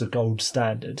almost a gold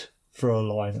standard for a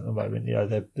line at the moment. You know,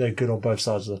 they're good on both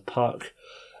sides of the puck.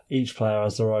 Each player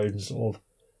has their own sort of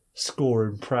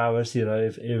scoring prowess. You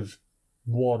know, if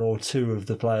one or two of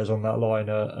the players on that line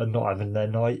are not having their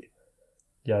night,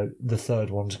 you know, the third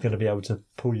one's going to be able to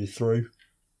pull you through.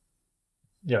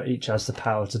 You know, each has the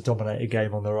power to dominate a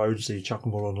game on their own, so you chuck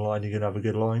them all on the line, you're going to have a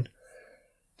good line.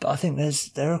 But I think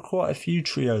there are quite a few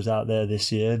trios out there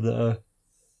this year that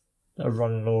are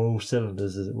running on all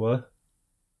cylinders, as it were.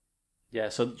 Yeah,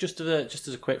 so just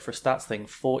as a quick for a stats thing,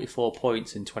 44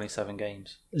 points in 27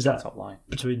 games. Is that top line?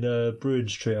 Between the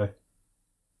Bruins trio?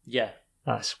 Yeah.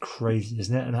 That's crazy,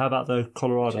 isn't it? And how about the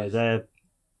Colorado? They're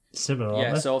similar, aren't they?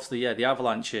 Yeah, so obviously, the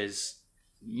Avalanche is,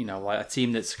 you know, like a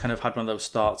team that's kind of had one of those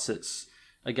starts that's,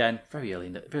 again, very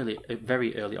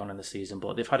early on in the season,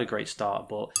 but they've had a great start.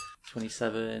 But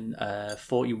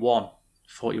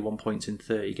 41 points in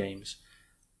 30 games.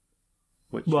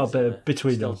 Which is,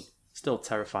 between them. Still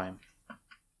terrifying.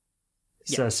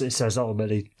 So it says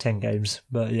ultimately 10 games,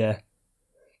 but yeah.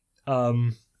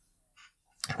 And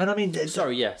I mean,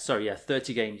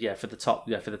 30 games. Yeah, for the top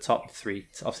three,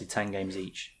 obviously 10 games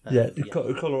each.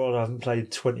 Colorado haven't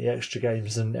played 20 extra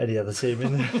games than any other team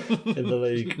in the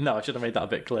league. No, I should have made that a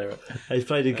bit clearer. They've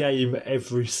played a game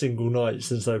every single night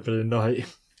since opening night.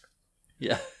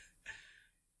 Yeah.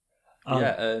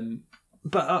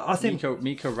 But I think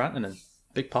Mikko Rantanen,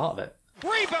 big part of it.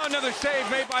 Rebound, another save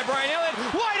made by Brian Elliott.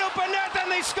 Wide open net,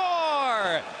 and they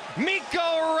score!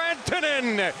 Mikko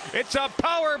Rantanen. It's a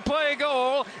power play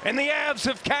goal, and the Avs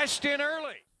have cashed in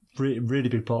early. Really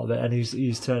big part of it, and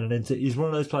he's turning into... He's one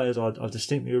of those players I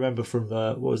distinctly remember from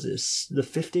the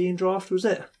 15 draft, was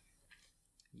it?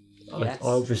 Yes. I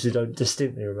obviously don't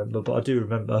distinctly remember, but I do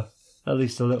remember at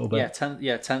least a little bit.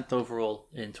 Yeah, 10th overall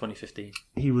in 2015.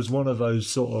 He was one of those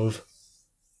sort of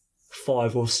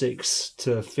 5 or 6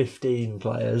 to 15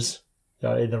 players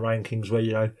in the rankings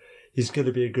where, he's going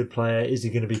to be a good player. Is he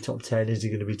going to be top 10? Is he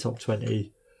going to be top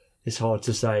 20? It's hard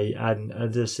to say. And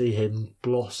to see him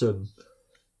blossom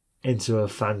into a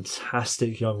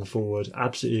fantastic young forward,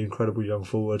 absolutely incredible young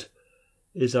forward,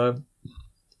 is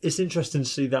it's interesting to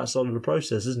see that side of the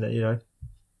process, isn't it?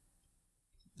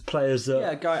 Players that...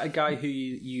 Yeah, a guy who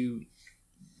you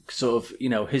sort of,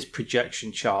 his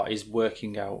projection chart has worked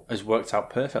out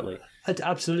perfectly.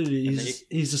 Absolutely.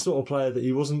 He's the sort of player that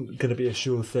he wasn't going to be a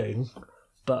sure thing,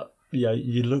 but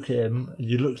you looked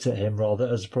at him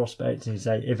as a prospect, and you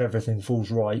say, if everything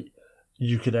falls right,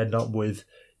 you could end up with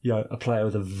a player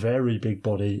with a very big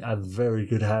body and very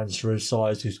good hands for his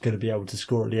size, who's going to be able to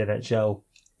score at the NHL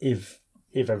if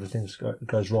everything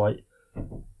goes right.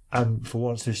 And for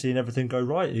once we've seen everything go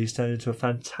right, he's turned into a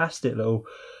fantastic little...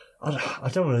 I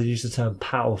don't want to use the term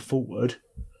power forward,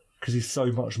 because he's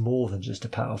so much more than just a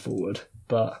power forward.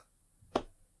 But,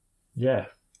 yeah,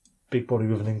 big body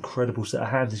with an incredible set of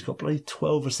hands. He's got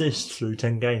 12 assists through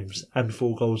 10 games and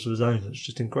 4 goals of his own. It's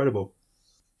just incredible.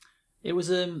 It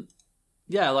was,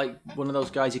 like one of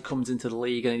those guys who comes into the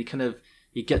league and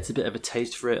he gets a bit of a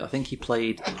taste for it. I think he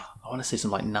played, I want to say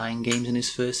something like 9 games in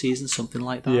his first season, something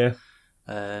like that. Yeah.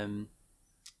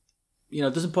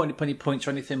 Doesn't put any points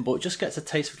or anything, but just gets a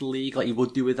taste for the league like you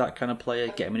would do with that kind of player.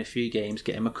 Get him in a few games,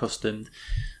 get him accustomed,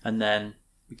 and then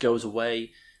goes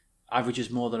away, averages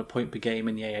more than a point per game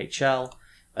in the AHL,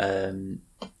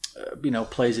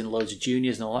 plays in loads of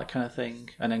juniors and all that kind of thing,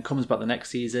 and then comes back the next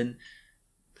season,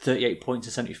 38 points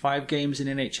in 75 games in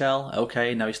NHL.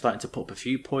 Okay, now he's starting to put up a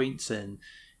few points and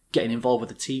getting involved with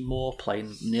the team more,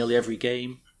 playing nearly every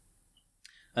game.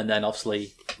 And then,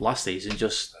 obviously, last season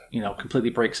just, completely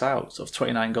breaks out. So,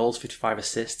 29 goals, 55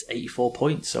 assists, 84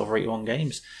 points over 81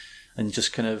 games. And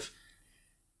just kind of,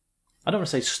 I don't want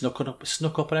to say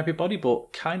snuck up on everybody,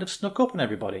 but kind of snuck up on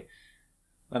everybody.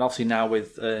 And obviously now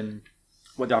with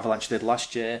what the Avalanche did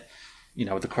last year,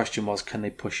 the question was, can they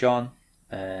push on?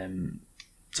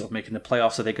 Sort of making the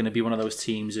playoffs, are they going to be one of those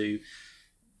teams who,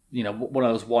 one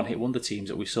of those one-hit wonder teams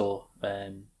that we saw?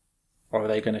 Or are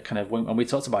they going to kind of, and we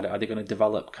talked about it, are they going to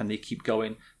develop? Can they keep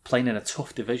going? Playing in a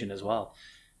tough division as well.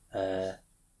 But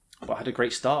had a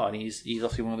great start, and he's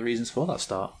obviously one of the reasons for that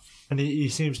start. And he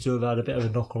seems to have had a bit of a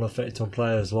knock-on effect on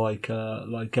players like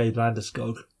Gabe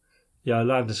Landeskog.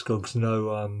 Landeskog's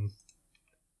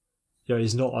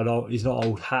he's not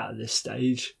old hat at this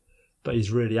stage, but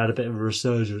he's really had a bit of a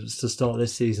resurgence to start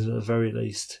this season at the very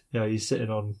least. He's sitting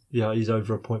on, he's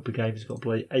over a point per game. He's got to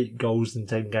play 8 goals in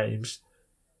 10 games.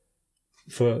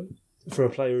 For a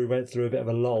player who went through a bit of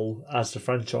a lull, as the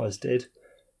franchise did,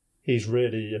 he's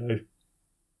really,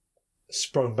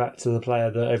 sprung back to the player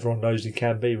that everyone knows he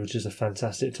can be, which is a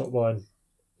fantastic top line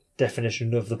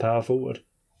definition of the power forward.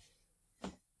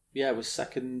 Yeah, it was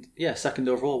second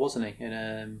overall, wasn't he?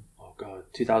 In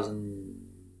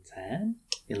 2010,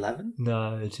 11?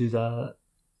 No,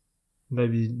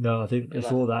 I think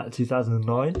before that,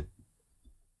 2009.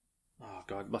 Oh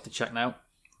God, we'll have to check now.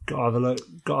 Got to have a look.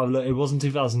 It wasn't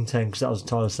 2010 because that was a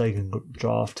Tyler Seguin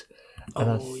draft,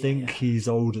 and I think he's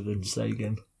older than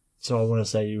Seguin, so I want to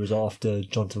say he was after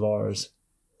John Tavares.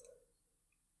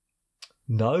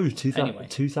 No,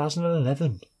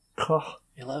 2011.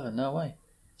 11, no way.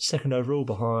 Second overall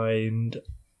behind.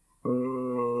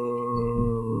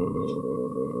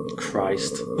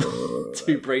 Christ,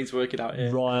 2 brains working out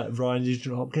here. Ryan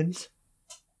Nugent Hopkins.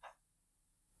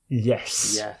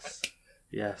 Yes.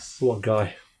 What a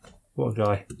guy.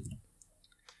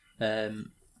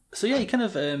 So yeah, you kind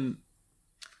of.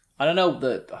 I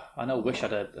know Wish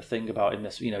had a thing about him.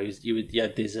 This, his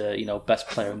best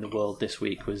player in the world this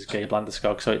week was Gabe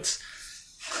Landeskog. So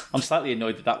I'm slightly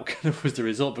annoyed that kind of was the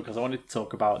result, because I wanted to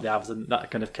talk about the Avs and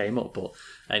that kind of came up. But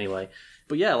anyway,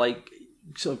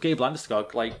 sort of Gabe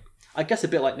Landeskog, I guess a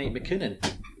bit like Nate McKinnon,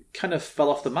 kind of fell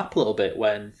off the map a little bit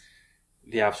when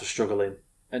the Avs were struggling,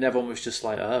 and everyone was just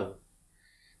like, oh.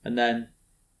 And then,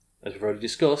 as we've already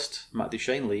discussed, Matt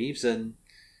Duchene leaves, and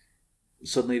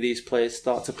suddenly these players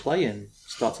start to play and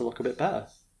start to look a bit better.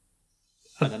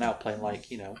 And they're now playing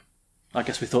I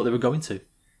guess we thought they were going to.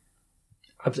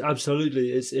 Absolutely.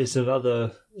 It's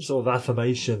another sort of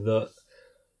affirmation that,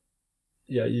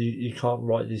 you can't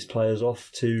write these players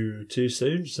off too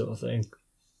soon, sort of thing.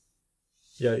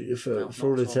 For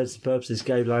all intents and purposes,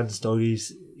 Gabe Landeskog,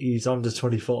 he's under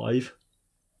 25.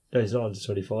 No, he's not under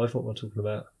 25. What am I talking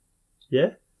about?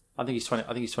 Yeah, I think he's 20. I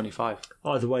think he's 25.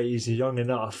 Either way, he's young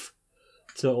enough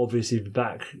to obviously be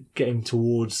back, getting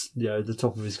towards the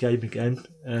top of his game again,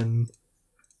 and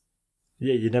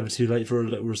you're never too late for a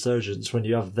little resurgence when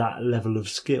you have that level of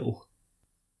skill.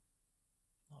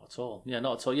 Not at all. Yeah,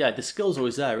 not at all. Yeah, the skill's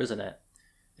always there, isn't it?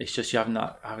 It's just you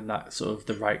having that sort of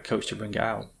the right coach to bring it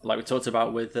out, like we talked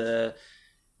about with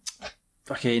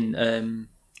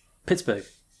Pittsburgh.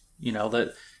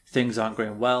 That things aren't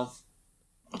going well.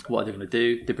 What are they going to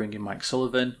do? They bring in Mike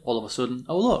Sullivan. All of a sudden,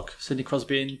 oh look, Sidney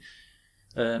Crosby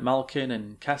and Malkin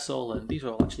and Kessel, and these are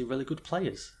all actually really good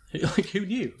players. Like, who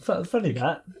knew? Funny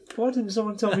that. Why didn't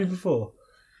someone tell me before?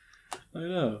 I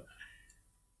know.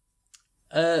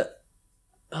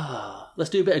 Let's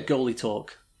do a bit of goalie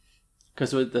talk,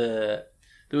 because there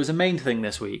was a main thing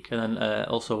this week, and then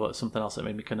also something else that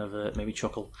made me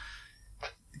chuckle.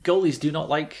 Goalies do not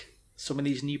like some of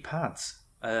these new pads.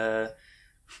 A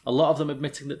lot of them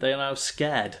admitting that they are now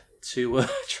scared to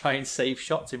try and save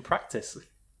shots in practice,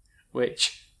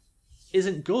 which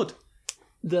isn't good.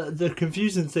 The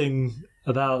confusing thing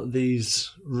about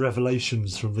these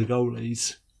revelations from the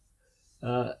goalies,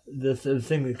 the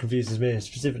thing that confuses me is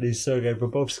specifically Sergei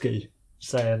Bobrovsky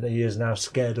saying that he is now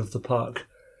scared of the puck,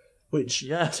 which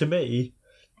to me,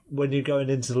 when you're going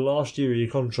into the last year of your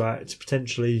contract,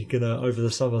 potentially going to, over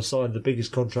the summer, sign the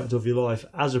biggest contract of your life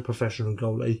as a professional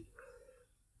goalie,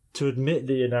 to admit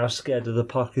that you're now scared of the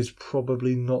puck is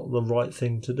probably not the right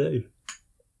thing to do.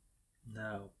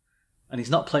 No. And he's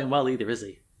not playing well either, is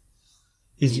he?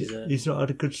 He's not had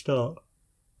a good start.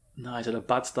 No, he's had a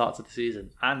bad start to the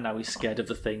season. And now he's scared of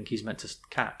the thing he's meant to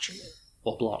catch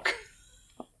or block.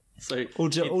 Or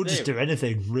just do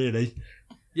anything, really.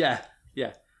 Yeah.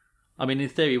 I mean, in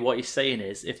theory, what he's saying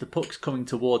is, if the puck's coming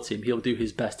towards him, he'll do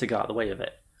his best to get out of the way of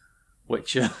it.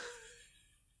 Which, I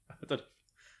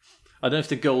don't know if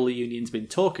the goalie union's been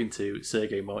talking to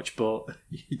Sergei much, but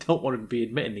you don't want to be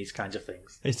admitting these kinds of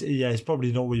things. It's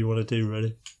probably not what you want to do,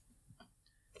 really.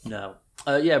 No.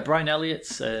 Brian Elliott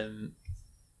said,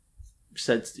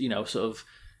 sort of,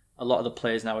 a lot of the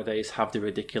players nowadays have the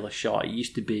ridiculous shot. It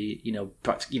used to be,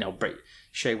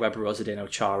 Shea Weber, Zdeno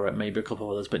Chara, maybe a couple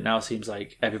of others, but now it seems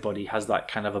like everybody has that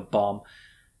kind of a bomb.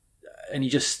 And they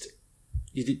just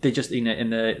in the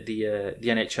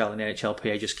NHL and the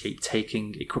NHLPA just keep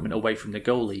taking equipment away from the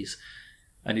goalies,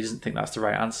 and he doesn't think that's the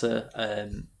right answer.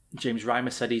 James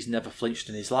Reimer said he's never flinched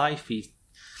in his life. He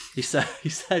said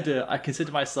I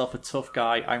consider myself a tough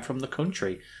guy. I'm from the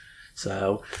country,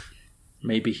 so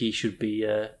maybe he should be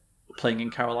playing in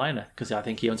Carolina, because I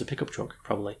think he owns a pickup truck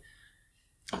probably.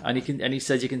 And he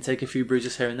says you can take a few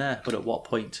bruises here and there, but at what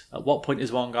point? At what point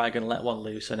is one guy going to let one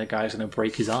loose and a guy's going to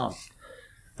break his arm?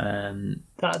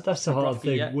 That's the hard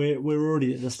thing. Yeah. We're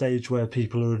already at the stage where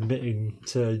people are admitting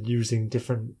to using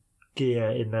different gear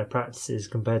in their practices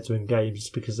compared to in games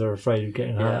because they're afraid of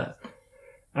getting hurt.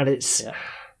 And it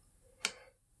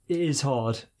is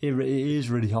hard. It is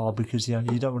really hard because you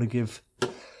don't want to give.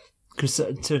 Because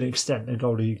to an extent, the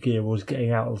goalie gear was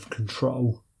getting out of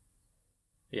control.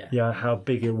 Yeah, how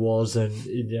big it was, and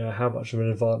how much of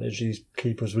an advantage these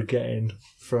keepers were getting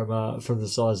from the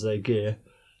size of their gear.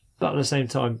 But at the same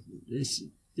time, it's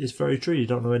very true. You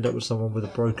don't want to end up with someone with a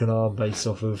broken arm based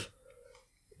off of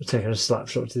taking a slap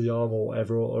shot to the arm or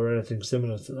whatever, or anything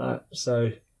similar to that.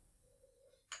 So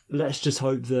let's just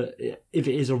hope that if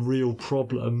it is a real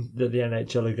problem, that the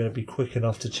NHL are going to be quick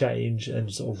enough to change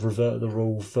and sort of revert the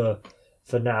rule for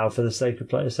now, for the sake of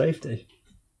player safety.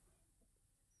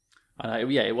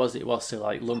 And it was so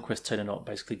like Lundqvist turning up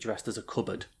basically dressed as a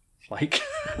cupboard, like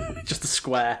just a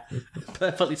square,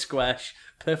 perfectly square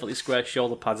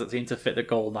shoulder pads that seemed to fit the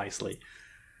goal nicely.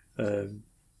 And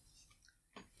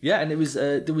it was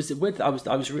I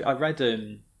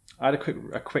had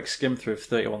a quick skim through of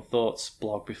 31 Thoughts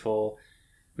blog before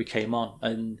we came on,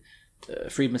 and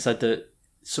Friedman said that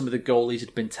some of the goalies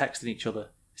had been texting each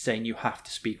other saying you have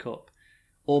to speak up,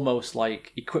 almost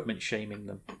like equipment shaming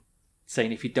them,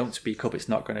 saying if you don't speak up it's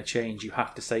not going to change, you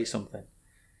have to say something.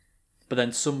 But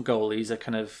then some goalies are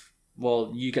kind of,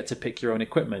 well, you get to pick your own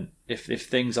equipment. If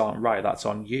things aren't right, that's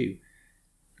on you.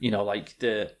 Like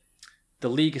the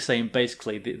league is saying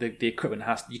basically the equipment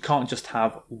you can't just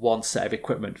have one set of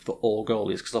equipment for all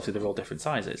goalies, because obviously they're all different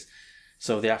sizes.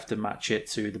 So they have to match it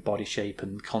to the body shape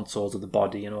and contours of the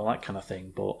body and all that kind of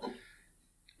thing. But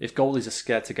if goalies are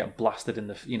scared to get blasted in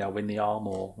the arm,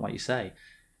 or like you say,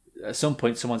 at some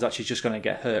point someone's actually just going to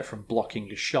get hurt from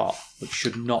blocking a shot, which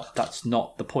that's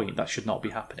not the point. That should not be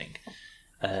happening.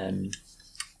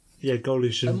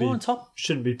 Goalies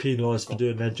shouldn't be penalised for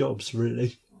doing their jobs,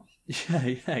 really.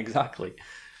 Yeah, exactly.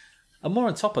 And more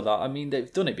on top of that, I mean,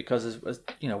 they've done it because, as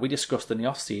we discussed in the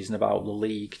off-season about the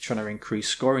league trying to increase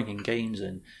scoring in games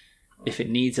and if it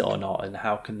needs it or not and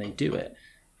how can they do it.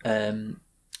 And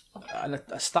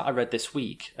a stat I read this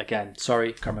week, again,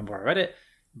 sorry, can't remember where I read it,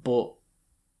 but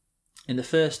in the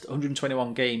first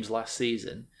 121 games last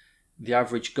season, the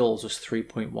average goals was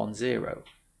 3.10.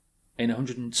 In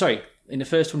the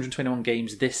first 121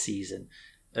 games this season,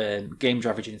 games are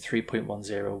averaging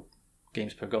 3.10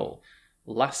 games per goal.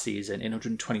 Last season, in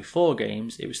 124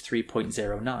 games, it was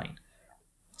 3.09.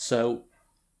 So,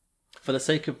 for the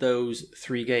sake of those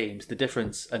 3 games, the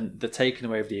difference, and the taking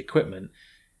away of the equipment,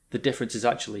 the difference is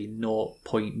actually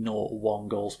 0.01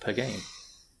 goals per game.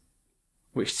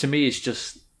 Which to me is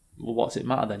just, well, what's it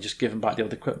matter then? Just giving back the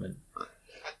old equipment.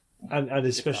 And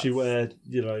especially where,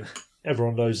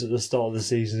 everyone knows at the start of the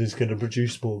season is going to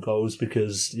produce more goals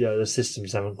because, the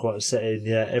systems haven't quite set in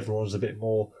yet. Everyone's a bit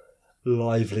more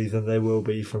lively than they will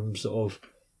be from sort of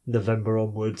November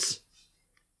onwards.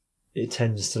 It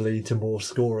tends to lead to more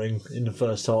scoring in the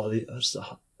first half of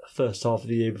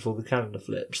the year before the calendar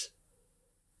flips.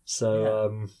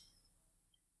 So,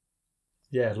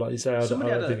 like you say, I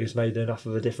don't think it's made enough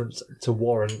of a difference to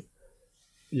warrant,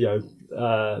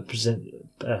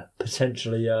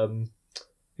 potentially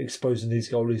exposing these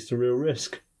goalies to real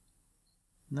risk.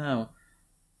 No.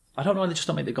 I don't know why they just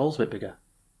don't make the goals a bit bigger.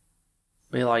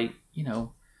 Be like,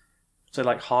 say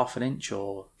like half an inch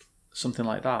or something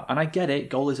like that. And I get it,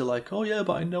 goalies are like, oh yeah,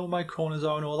 but I know my corners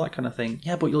are and all that kind of thing.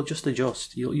 Yeah, but you'll just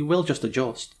adjust. You will just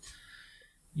adjust.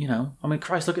 I mean,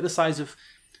 Christ, look at the size of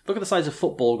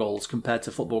football goals compared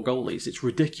to football goalies. It's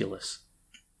ridiculous.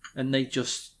 And they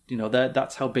just,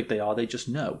 that's how big they are. They just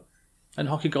know. And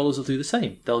hockey goalies will do the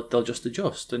same. They'll just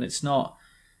adjust. And it's not,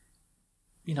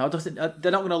 they're not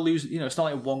going to lose. It's not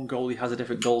like one goalie has a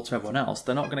different goal to everyone else.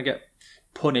 They're not going to get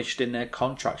punished in their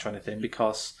contract or anything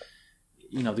because,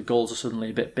 the goals are suddenly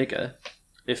a bit bigger.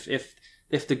 If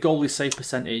the goalie save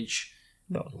percentage,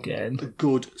 not again, a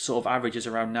good sort of average is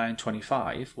around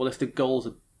 925. Well, if the goals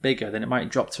are bigger, then it might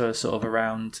drop to sort of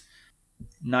around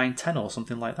 910 or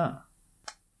something like that.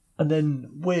 And then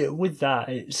with that,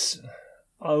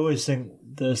 I always think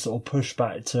the sort of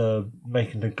pushback to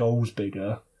making the goals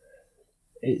bigger,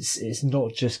 it's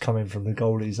not just coming from the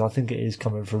goalies. I think it is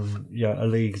coming from a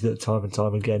league that time and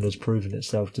time again has proven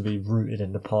itself to be rooted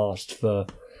in the past for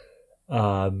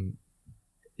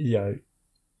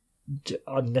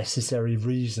unnecessary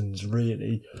reasons.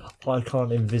 Really, I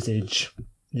can't envisage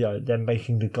them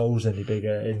making the goals any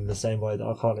bigger in the same way that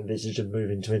I can't envisage them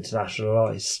moving to international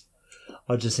ice.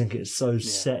 I just think it's so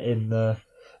set in the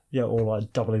or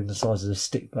like doubling the size of the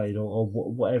stick blade or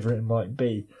whatever it might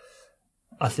be.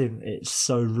 I think it's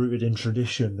so rooted in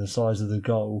tradition, the size of the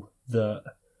goal, that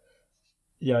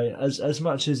as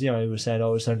much as we were saying,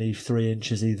 it's only 3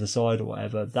 inches either side or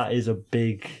whatever, that is a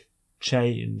big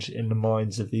change in the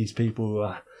minds of these people who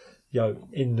are,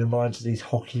 in the minds of these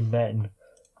hockey men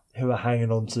who are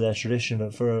hanging on to their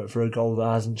tradition for a goal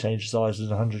that hasn't changed size in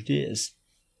 100 years.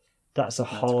 That's a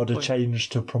harder change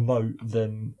to promote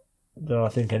than I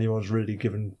think anyone's really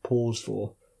given pause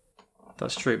for.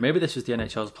 That's true. Maybe this was the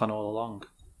NHL's plan all along.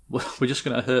 We're just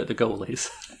going to hurt the goalies.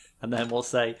 And then we'll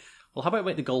say, well, how about we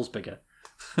make the goals bigger?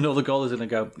 And all the goalies are going to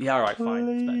go, yeah, all right,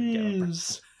 fine.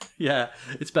 It's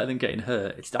it's better than getting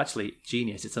hurt. It's actually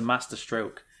genius. It's a master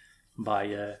stroke by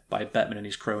Bettman and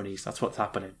his cronies. That's what's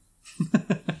happening.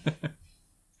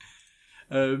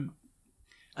 And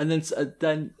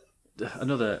then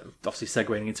another, obviously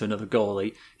segueing into another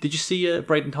goalie. Did you see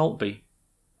Braden Holtby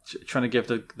trying to give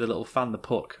the little fan the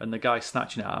puck and the guy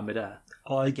snatching it out of midair?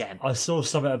 I saw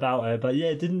something about it, but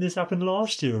didn't this happen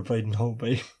last year with Braden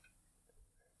Holtby?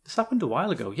 This happened a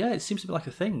while ago. Yeah, it seems to be like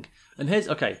a thing. And here's,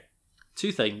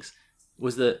 two things.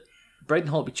 Was that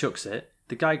Braden Holtby chucks it,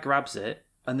 the guy grabs it,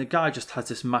 and the guy just has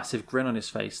this massive grin on his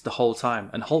face the whole time.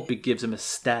 And Holtby gives him a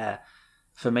stare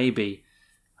for maybe,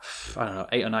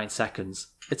 8 or 9 seconds.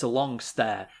 It's a long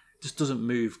stare. Just doesn't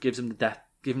move, give him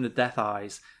the death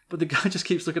eyes. But the guy just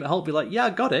keeps looking at Holtby like, yeah, I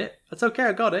got it. That's okay,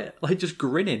 I got it. Like, just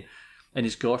grinning. And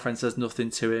his girlfriend says nothing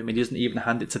to him. He doesn't even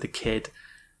hand it to the kid.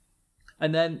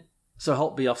 And then, so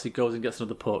Holtby obviously goes and gets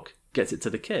another puck, gets it to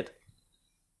the kid.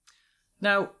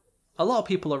 Now, a lot of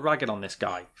people are ragging on this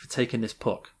guy for taking this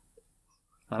puck.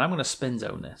 And I'm going to spin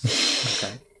zone this.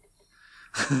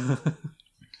 Okay.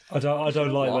 I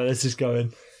don't like where this is going.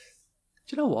 Do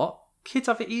you know what? Kids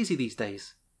have it easy these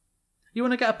days. You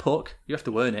want to get a puck, you have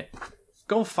to earn it.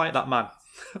 Go and fight that man.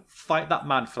 Fight that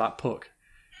man for that puck.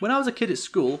 When I was a kid at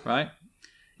school, right?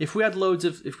 If we had loads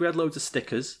of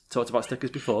stickers, talked about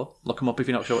stickers before, look them up if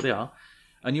you're not sure what they are,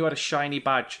 and you had a shiny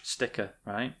badge sticker,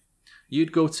 right?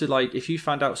 You'd go to, like, if you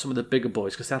found out some of the bigger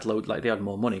boys, because they had they had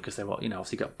more money, because they were,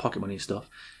 obviously got pocket money and stuff,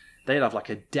 they'd have like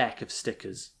a deck of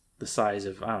stickers the size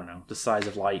of,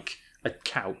 like a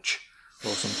couch or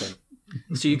something.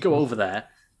 So you'd go over there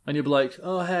and you'd be like,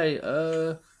 oh,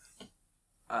 hey,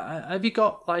 have you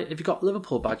got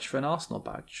Liverpool badge for an Arsenal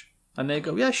badge? And they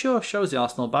go, yeah, sure, show us the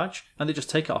Arsenal badge. And they just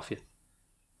take it off you.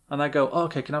 And I go, oh,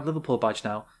 okay, can I have Liverpool badge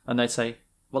now? And they'd say,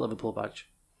 what Liverpool badge?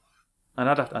 And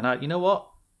I'd you know what?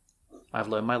 I've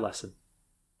learned my lesson.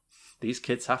 These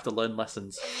kids have to learn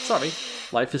lessons. Sorry,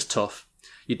 life is tough.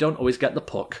 You don't always get the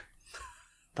puck.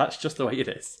 That's just the way it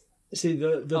is. See,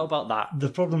 how about that? The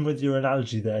problem with your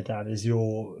analogy there, Dan, is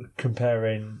you're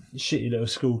comparing shitty little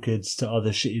school kids to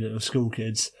other shitty little school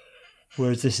kids,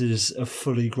 whereas this is a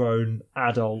fully grown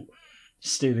adult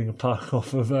stealing a puck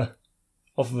off of a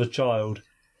child.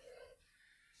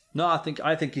 No, I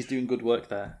think he's doing good work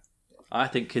there. I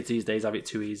think kids these days have it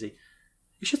too easy.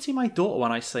 You should see my daughter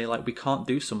when I say, like, we can't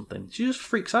do something. She just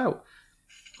freaks out.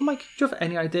 I'm like, do you have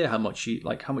any idea how much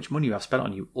money you have spent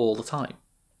on you all the time?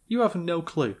 You have no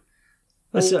clue.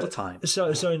 All the time.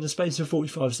 So in the space of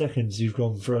 45 seconds, you've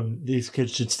gone from these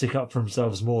kids should stick up for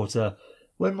themselves more to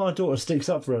when my daughter sticks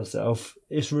up for herself,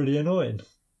 it's really annoying.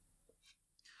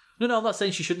 No, I'm not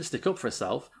saying she shouldn't stick up for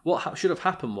herself. What should have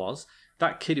happened was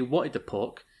that kid who wanted the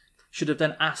puck should have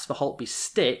then asked for Holtby's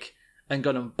stick and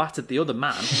gone and battered the other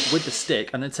man with the stick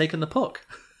and then taken the puck.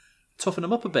 Toughen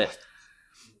him up a bit.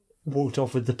 Walked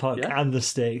off with the puck and the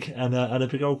stick and a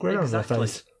big old grin on their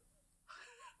face.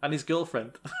 And his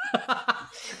girlfriend.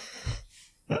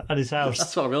 And his house.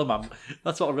 That's what a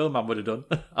real man would have done.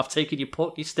 I've taken your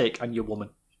puck, your stick, and your woman.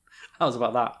 How's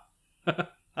about that?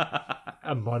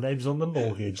 And my name's on the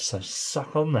mortgage, so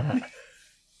suck on that.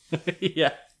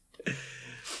 Yeah. It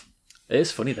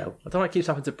is funny though. I don't know why it keeps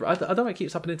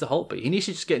happening to Holtby. He needs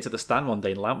to just get into the stand one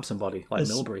day and lamp somebody like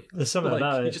Milbury. There's something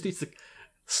about it. He just needs to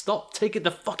stop taking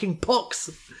the fucking pucks.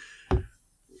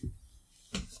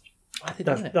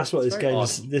 That's what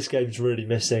this game's really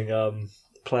missing.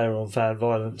 Player on fan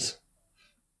violence.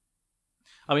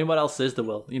 I mean, what else is there,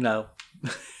 Will? I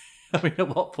mean,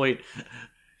 at what point?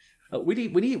 We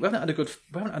haven't had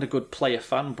a good player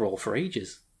fan brawl for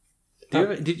ages.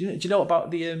 Do you know about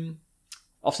the?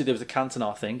 Obviously, there was the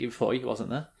Cantona thing in footy,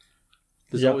 wasn't there?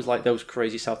 There's always like those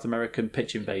crazy South American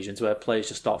pitch invasions where players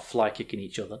just start fly kicking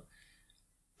each other.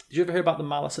 Did you ever hear about the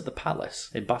malice at the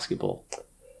Palace in basketball?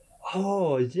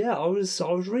 Oh yeah, I was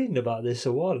reading about this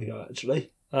a while ago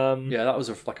actually. Yeah, that was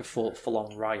a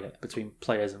full-on riot between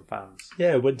players and fans.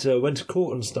 Yeah, went to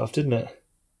court and stuff, didn't it?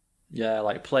 Yeah,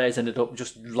 like players ended up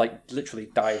just like literally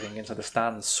diving into the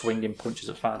stands, swinging punches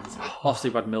at fans.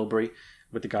 Obviously, we had Milbury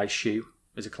with the guy's shoe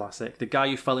is a classic. The guy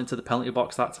who fell into the penalty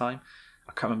box that time,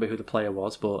 I can't remember who the player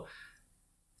was, but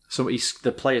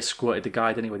the player squirted the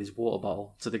guy, didn't he, with his water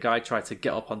bottle. So the guy tried to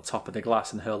get up on top of the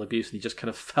glass and hurl abuse, and he just kind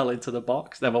of fell into the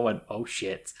box. Then everyone went, "Oh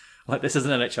shit!" Like, this is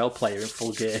an NHL player in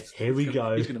full gear. Here we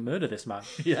go. He's going to murder this man.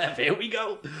 Yeah, here we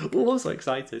go. Oh, I'm so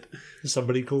excited.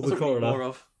 Somebody called the coroner. More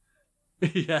of.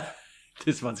 Yeah,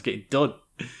 this man's getting done.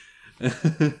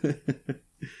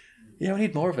 Yeah, we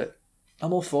need more of it.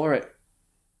 I'm all for it.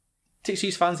 Teach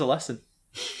these fans a lesson.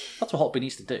 That's what Holtby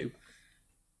needs to do.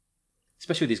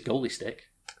 Especially with his goalie stick.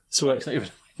 So it's not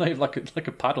even like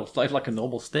a paddle. It's not even like a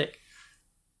normal stick.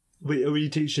 Are we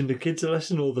teaching the kids a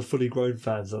lesson or the fully grown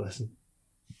fans a lesson?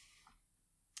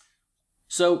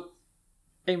 So,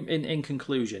 in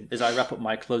conclusion, as I wrap up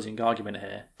my closing argument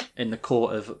here, in the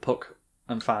court of puck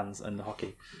and fans and the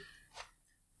hockey,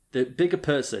 the bigger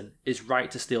person is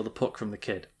right to steal the puck from the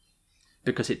kid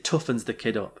because it toughens the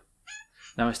kid up.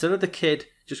 Now, instead of the kid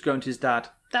just going to his dad,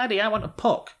 "Daddy, I want a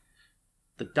puck,"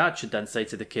 the dad should then say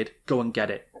to the kid, "Go and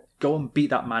get it. Go and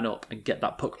beat that man up and get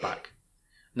that puck back."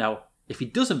 Now, if he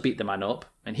doesn't beat the man up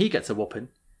and he gets a whooping,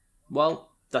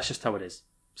 well, that's just how it is.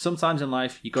 Sometimes in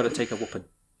life, you got to take a whooping.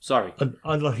 Sorry.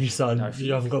 Unlucky son,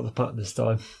 you haven't got the puck this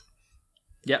time.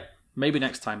 Yep. Maybe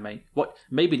next time, mate.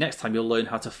 Maybe next time you'll learn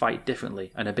how to fight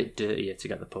differently and a bit dirtier to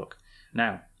get the puck.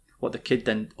 Now, the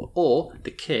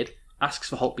kid asks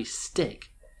for Holtby's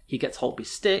stick. He gets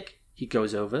Holtby's stick, he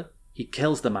goes over, he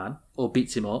kills the man or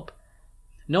beats him up.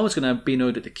 No one's going to be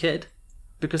annoyed at the kid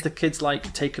because the kid's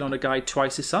like taking on a guy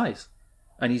twice his size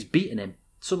and he's beating him.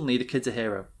 Suddenly the kid's a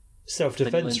hero.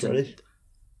 Self-defense, really.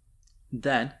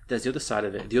 Then there's the other side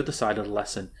of it. The other side of the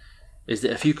lesson is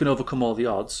that if you can overcome all the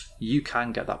odds, you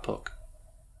can get that puck.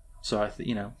 So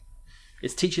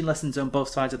It's teaching lessons on both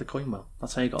sides of the coin wheel.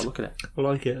 That's how you got to look at it. I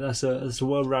like it. That's a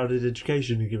well-rounded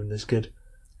education you're giving this kid.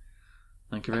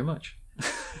 Thank you very much.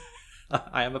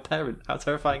 I am a parent. How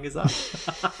terrifying is that?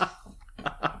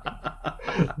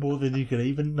 More than you can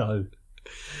even know.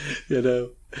 You know.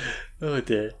 Oh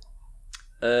dear.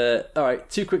 All right,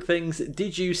 2 quick things.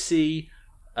 Did you see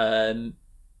the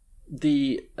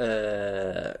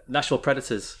Nashville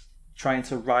Predators trying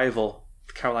to rival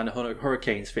the Carolina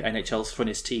Hurricanes for NHL's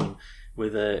funniest team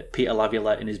with Peter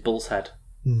Laviolette in his bull's head?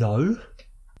 No.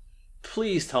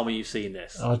 Please tell me you've seen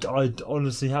this. I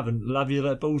honestly haven't.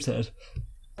 Laviolette bull's head.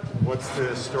 What's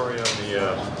the story on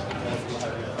the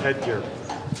headgear?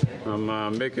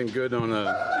 I'm making good on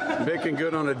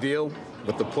a deal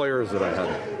with the players that I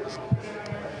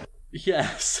had.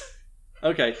 Yes.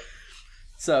 Okay.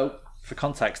 So, for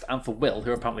context, and for Will,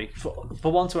 who apparently, for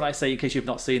once when I say in case you've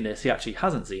not seen this, he actually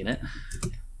hasn't seen it.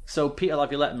 So Peter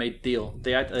Laviolette made a deal.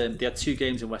 They had 2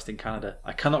 games in Western Canada.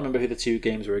 I cannot remember who the 2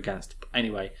 games were against. But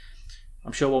anyway,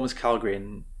 I'm sure one was Calgary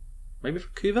and maybe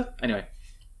Vancouver. Anyway,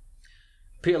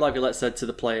 Peter Laviolette said to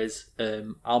the players,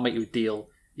 I'll make you a deal.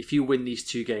 If you win these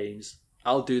 2 games,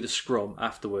 I'll do the scrum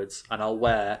afterwards and I'll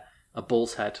wear a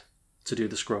bull's head to do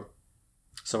the scrum.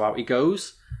 So out he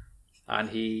goes and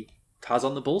he has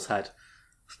on the bull's head.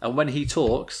 And when he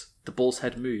talks, the bull's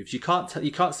head moves. You can't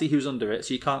see who's under it,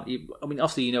 so you can't. I mean,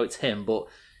 obviously you know it's him, but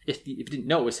if you didn't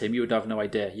know it was him, you would have no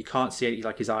idea. You can't see any,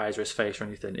 like his eyes or his face or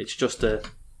anything. It's just a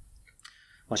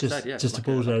just a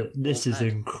bull's head. This is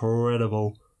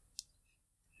incredible.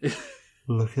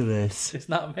 Look at this. Isn't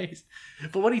that amazing?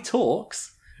 But when he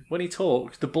talks,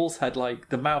 the bull's head, like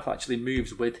the mouth actually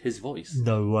moves with his voice.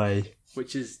 No way.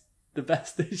 Which is the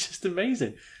best. It's just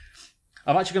amazing.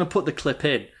 I'm actually going to put the clip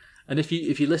in. And if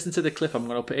you listen to the clip I'm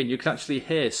going to put in, you can actually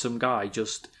hear some guy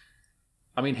just,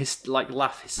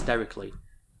 laugh hysterically,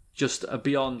 just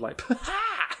beyond like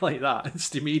that,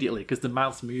 just immediately because the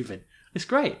mouth's moving. It's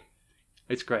great.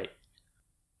 It's great.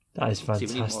 That is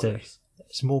fantastic.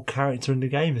 There's more character in the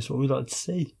game. It's what we like to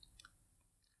see.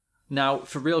 Now,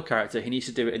 for real character, he needs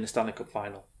to do it in the Stanley Cup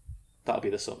final. That'll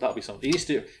be something. He needs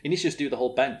to just do the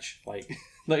whole bench, like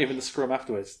not even the scrum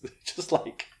afterwards,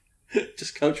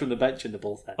 just coach from the bench in the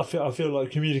bull's head. I feel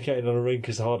like communicating on a rink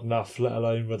is hard enough, let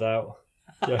alone without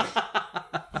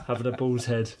having a bull's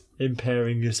head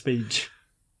impairing your speech.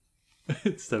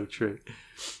 It's so true.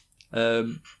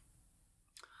 And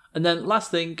then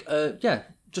last thing,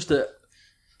 just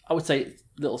I would say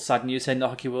little sad news here in the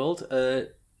hockey world.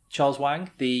 Charles Wang,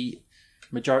 the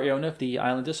majority owner of the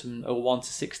Islanders from 01 to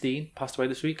 16, passed away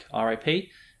this week.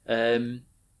 R.I.P.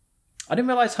 I didn't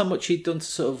realise how much he'd done to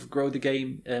sort of grow the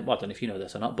game. I don't know if you know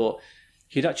this or not, but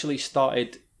he'd actually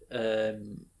started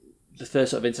the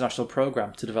first sort of international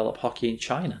program to develop hockey in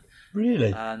China.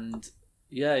 Really? And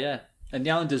yeah. And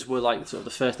the Islanders were like sort of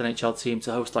the first NHL team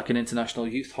to host like an international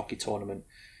youth hockey tournament.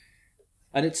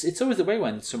 And it's always the way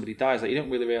when somebody dies, like you don't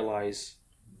really realise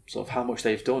sort of how much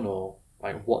they've done or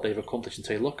like what they've accomplished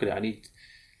until you look at it. And he,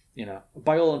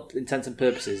 by all intents and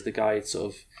purposes, the guy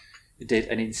sort of did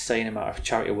an insane amount of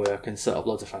charity work and set up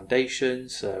loads of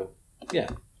foundations. So yeah,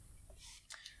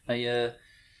 a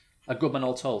good man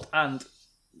all told. And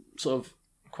sort of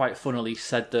quite funnily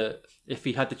said that if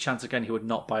he had the chance again, he would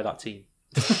not buy that team,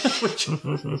 which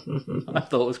I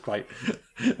thought was quite.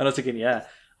 And I was thinking, yeah,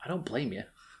 I don't blame you.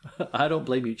 I don't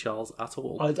blame you, Charles, at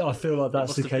all. I feel like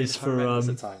that's the case for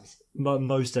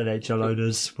most NHL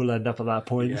owners will end up at that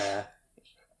point. Yeah,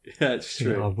 it's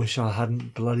true. I wish I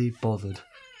hadn't bloody bothered.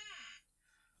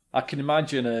 I can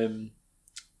imagine.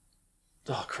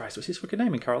 Oh Christ, what's his fucking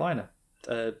name in Carolina?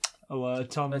 Tom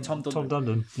Dundon. Tom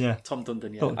Dundon. Yeah, Tom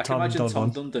Dundon. Yeah, I can imagine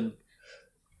Tom Dundon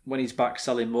when he's back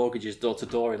selling mortgages door to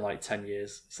door in like 10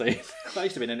 years. Saying, "I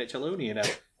used to be an NHL owner,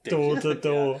 door to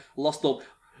door.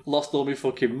 Lost all my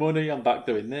fucking money. I'm back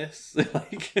doing this."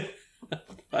 Like,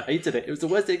 I hated it. It was the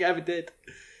worst thing I ever did.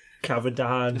 Kevin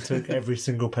Dahan took every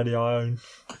single penny I own.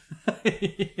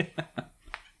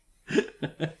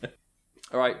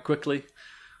 All right, quickly.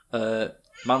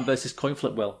 Man versus coin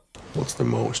flip, Will. What's the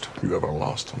most you ever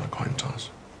lost on a coin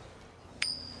toss?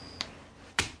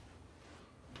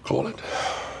 Call it.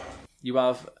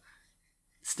 You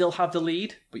still have the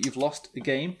lead, but you've lost the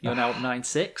game. You're now at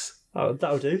 9-6. Oh,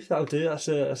 that'll do. That's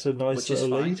a nice little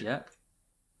lead. Yeah,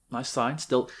 nice sign.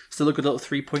 Still a good little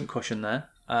 3-point cushion there.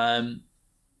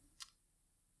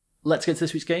 Let's get to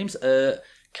this week's games.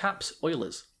 Caps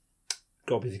Oilers.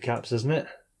 Got to be the Caps, isn't it?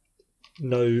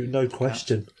 No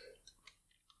question.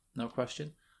 No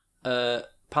question.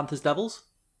 Panthers Devils.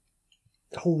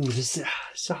 Oh,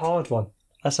 it's a hard one.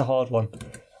 That's a hard one.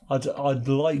 I'd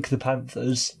like the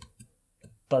Panthers,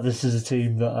 but this is a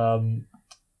team that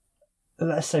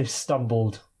let's say,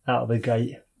 stumbled out of the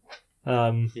gate.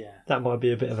 Yeah. That might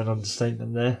be a bit of an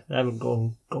understatement there. They haven't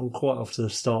gone quite off to the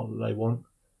start that they want.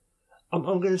 I'm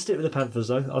going to stick with the Panthers,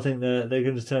 though. I think they're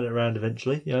going to turn it around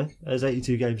eventually. You know, there's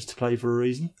 82 games to play for a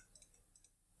reason.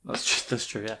 That's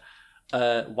true, yeah.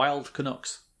 Wild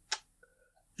Canucks.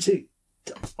 See,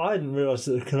 I didn't realise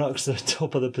that the Canucks are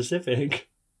top of the Pacific.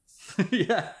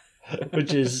 Yeah.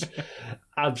 Which is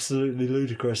absolutely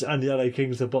ludicrous. And the LA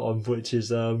Kings are bottom, which is,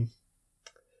 something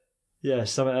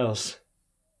else.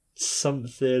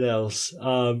 Something else.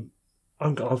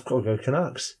 I've got to go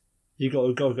Canucks. You got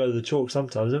to go to the chalk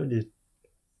sometimes, haven't you?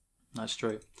 That's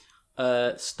true.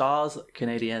 Stars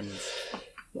Canadiens.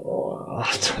 Oh,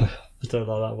 I don't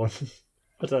like that one.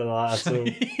 I don't like that at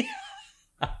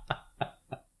all.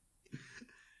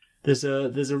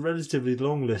 There's a relatively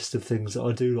long list of things that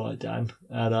I do like, Dan,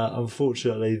 and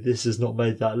unfortunately, this has not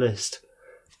made that list.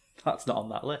 That's not on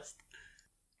that list.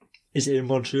 Is it in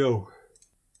Montreal?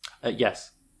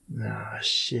 Yes. Ah,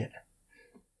 shit.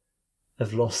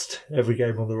 They've lost every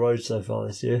game on the road so far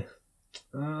this year.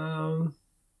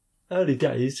 Early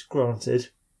days,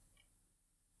 granted.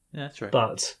 Yeah, true.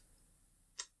 But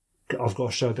I've got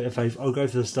to show a bit of faith. I'll go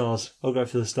for the Stars.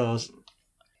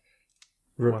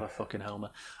 What a fucking homer.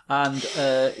 And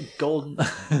Golden...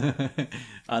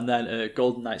 and then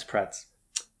Golden Knights Preds.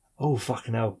 Oh,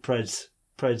 fucking hell. Preds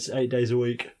 8 days a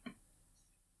week.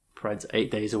 Preds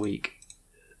 8 days a week.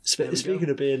 Speaking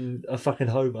of being a fucking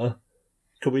homer,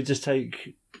 can we just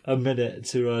take a minute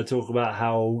to talk about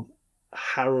how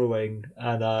harrowing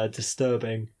and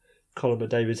disturbing Colin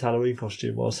McDavid's Halloween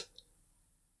costume was?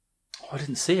 Oh, I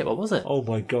didn't see it. What was it? Oh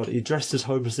my god, he dressed as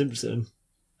Homer Simpson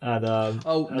and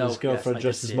his girlfriend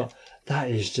dressed as Mom.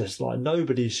 That is just like,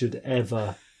 nobody should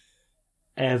ever,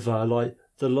 like,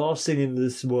 the last thing in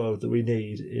this world that we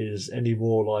need is any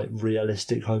more like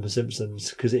realistic Homer Simpsons,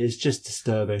 because it is just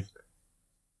disturbing.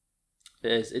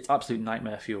 It is. It's absolute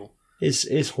nightmare fuel.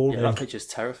 It's haunting. Yeah, that picture's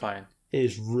terrifying. It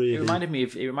is really. It reminded me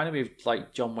of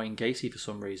like John Wayne Gacy for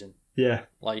some reason. Yeah.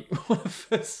 Like when I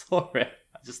first saw it,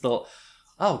 I just thought,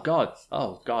 oh god,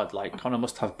 like Connor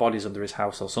must have bodies under his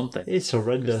house or something. It's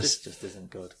horrendous. This just isn't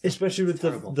good. Especially with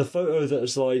the photo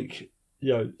that's like,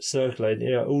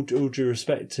 circulating. All due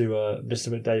respect to Mr.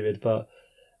 McDavid, but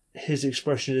his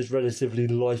expression is relatively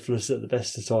lifeless at the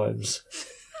best of times.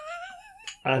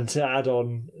 And to add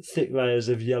on thick layers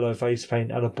of yellow face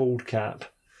paint and a bald cap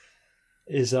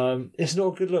is it's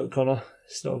not a good look, Connor.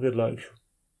 It's not a good look.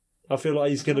 I feel like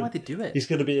he's gonna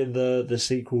be in the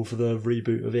sequel for the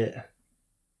reboot of it.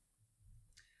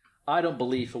 I don't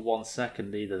believe for 1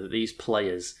 second either that these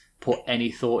players put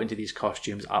any thought into these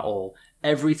costumes at all.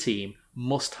 Every team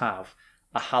must have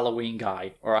a Halloween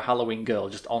guy or a Halloween girl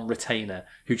just on retainer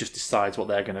who just decides what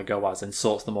they're going to go as and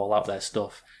sorts them all out their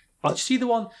stuff. Did you see the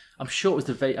one? I'm sure it was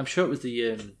one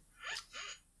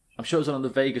of the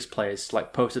Vegas players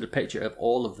like posted a picture of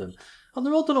all of them, and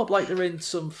they're all done up like they're in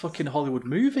some fucking Hollywood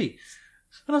movie.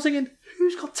 And I was thinking,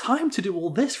 who's got time to do all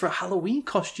this for a Halloween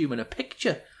costume and a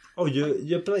picture? Oh,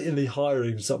 you're blatantly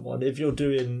hiring someone. If you're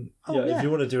doing, if you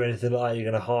want to do anything like that,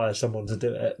 you're going to hire someone to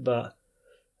do it. But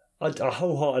I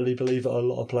wholeheartedly believe that a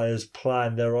lot of players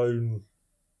plan their own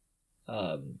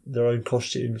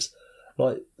costumes.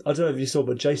 Like, I don't know if you saw,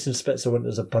 but Jason Spezza went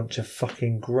as a bunch of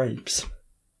fucking grapes.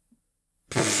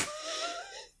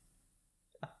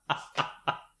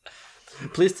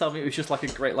 Please tell me it was just like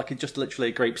just literally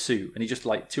a grape suit, and he just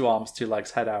like 2 arms, 2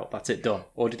 legs, head out, that's it, done?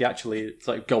 Or did he actually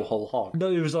like go whole hog?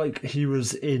 No, it was like he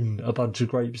was in a bunch of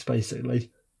grapes,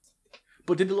 basically.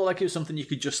 But did it look like it was something you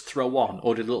could just throw on,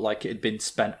 or did it look like it had been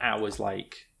spent hours,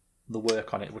 like the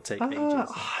work on it would take ages?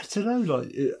 I don't know,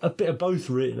 like a bit of both,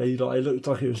 really. Like, it looked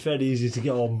like it was fairly easy to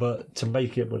get on, but to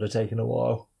make it would have taken a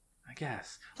while. I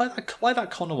guess. Like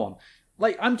that Connor one.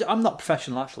 Like, I'm not a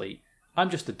professional athlete. I'm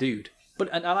just a dude.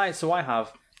 But I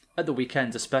have, at the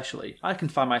weekends especially, I can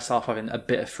find myself having a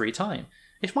bit of free time.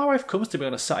 If my wife comes to me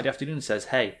on a Saturday afternoon and says,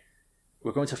 hey,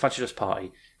 we're going to a Fabulous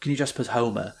party, can you dress up as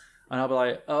Homer? And I'll be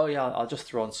like, oh yeah, I'll just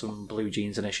throw on some blue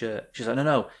jeans and a shirt. She's like,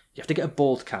 no, you have to get a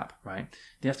bald cap, right?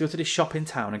 Then you have to go to this shop in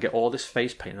town and get all this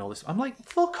face paint and all this. I'm like,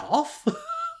 fuck off.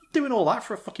 Doing all that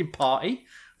for a fucking party?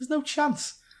 There's no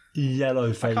chance.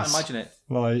 Yellow face. I can't imagine it.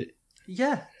 Like,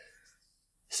 yeah.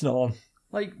 It's not on.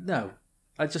 Like, no.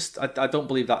 I don't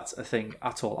believe that's a thing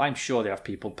at all. I'm sure they have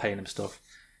people paying them stuff.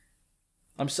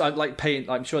 I'm sure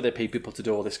they pay people to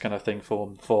do all this kind of thing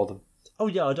for them. Oh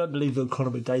yeah, I don't believe that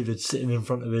Conor McDavid's sitting in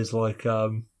front of his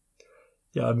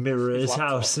a mirror at his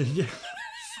house and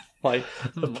like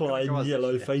applying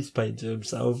yellow face paint to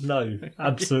himself. No,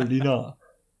 absolutely not.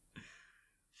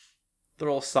 They're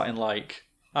all sat in like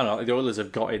I don't know, the Oilers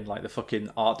have got in like the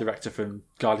fucking art director from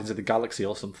Guardians of the Galaxy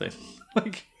or something.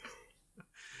 Like,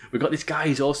 we've got this guy,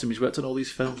 he's awesome, he's worked on all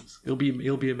these films. He'll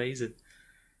be amazing.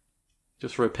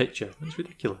 Just for a picture. It's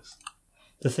ridiculous.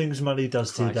 The things money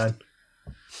does to you, Dan.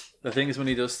 The things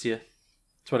money does to you.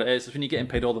 That's what it is. It's when you're getting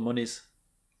paid all the monies.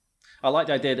 I like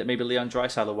the idea that maybe Leon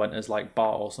Draisaitl went as like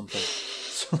Bart or something.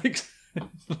 So like,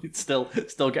 still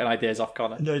getting ideas off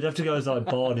Connor. No, you'd have to go as like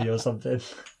Barney or something.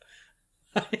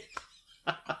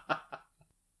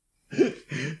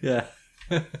 Yeah.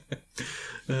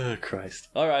 Oh, Christ.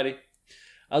 Alrighty.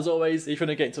 As always, if you want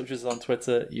to get in touch with us on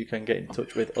Twitter, you can get in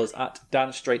touch with us at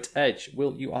Dan Straight Edge.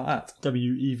 Will, you are at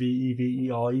WEVEVERETT.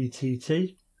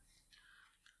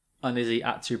 And Izzy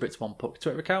at 2Brits1Puck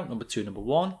Twitter account, number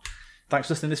 1. Thanks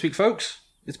for listening this week, folks.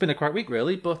 It's been a quiet week,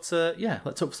 really, but yeah,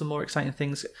 let's hope for some more exciting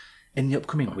things in the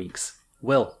upcoming weeks.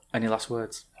 Will, any last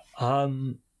words?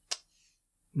 No,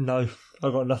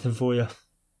 I've got nothing for you.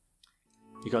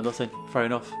 You got nothing? Fair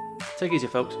enough. Take it easy,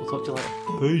 folks. We'll talk to you later.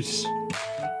 Peace.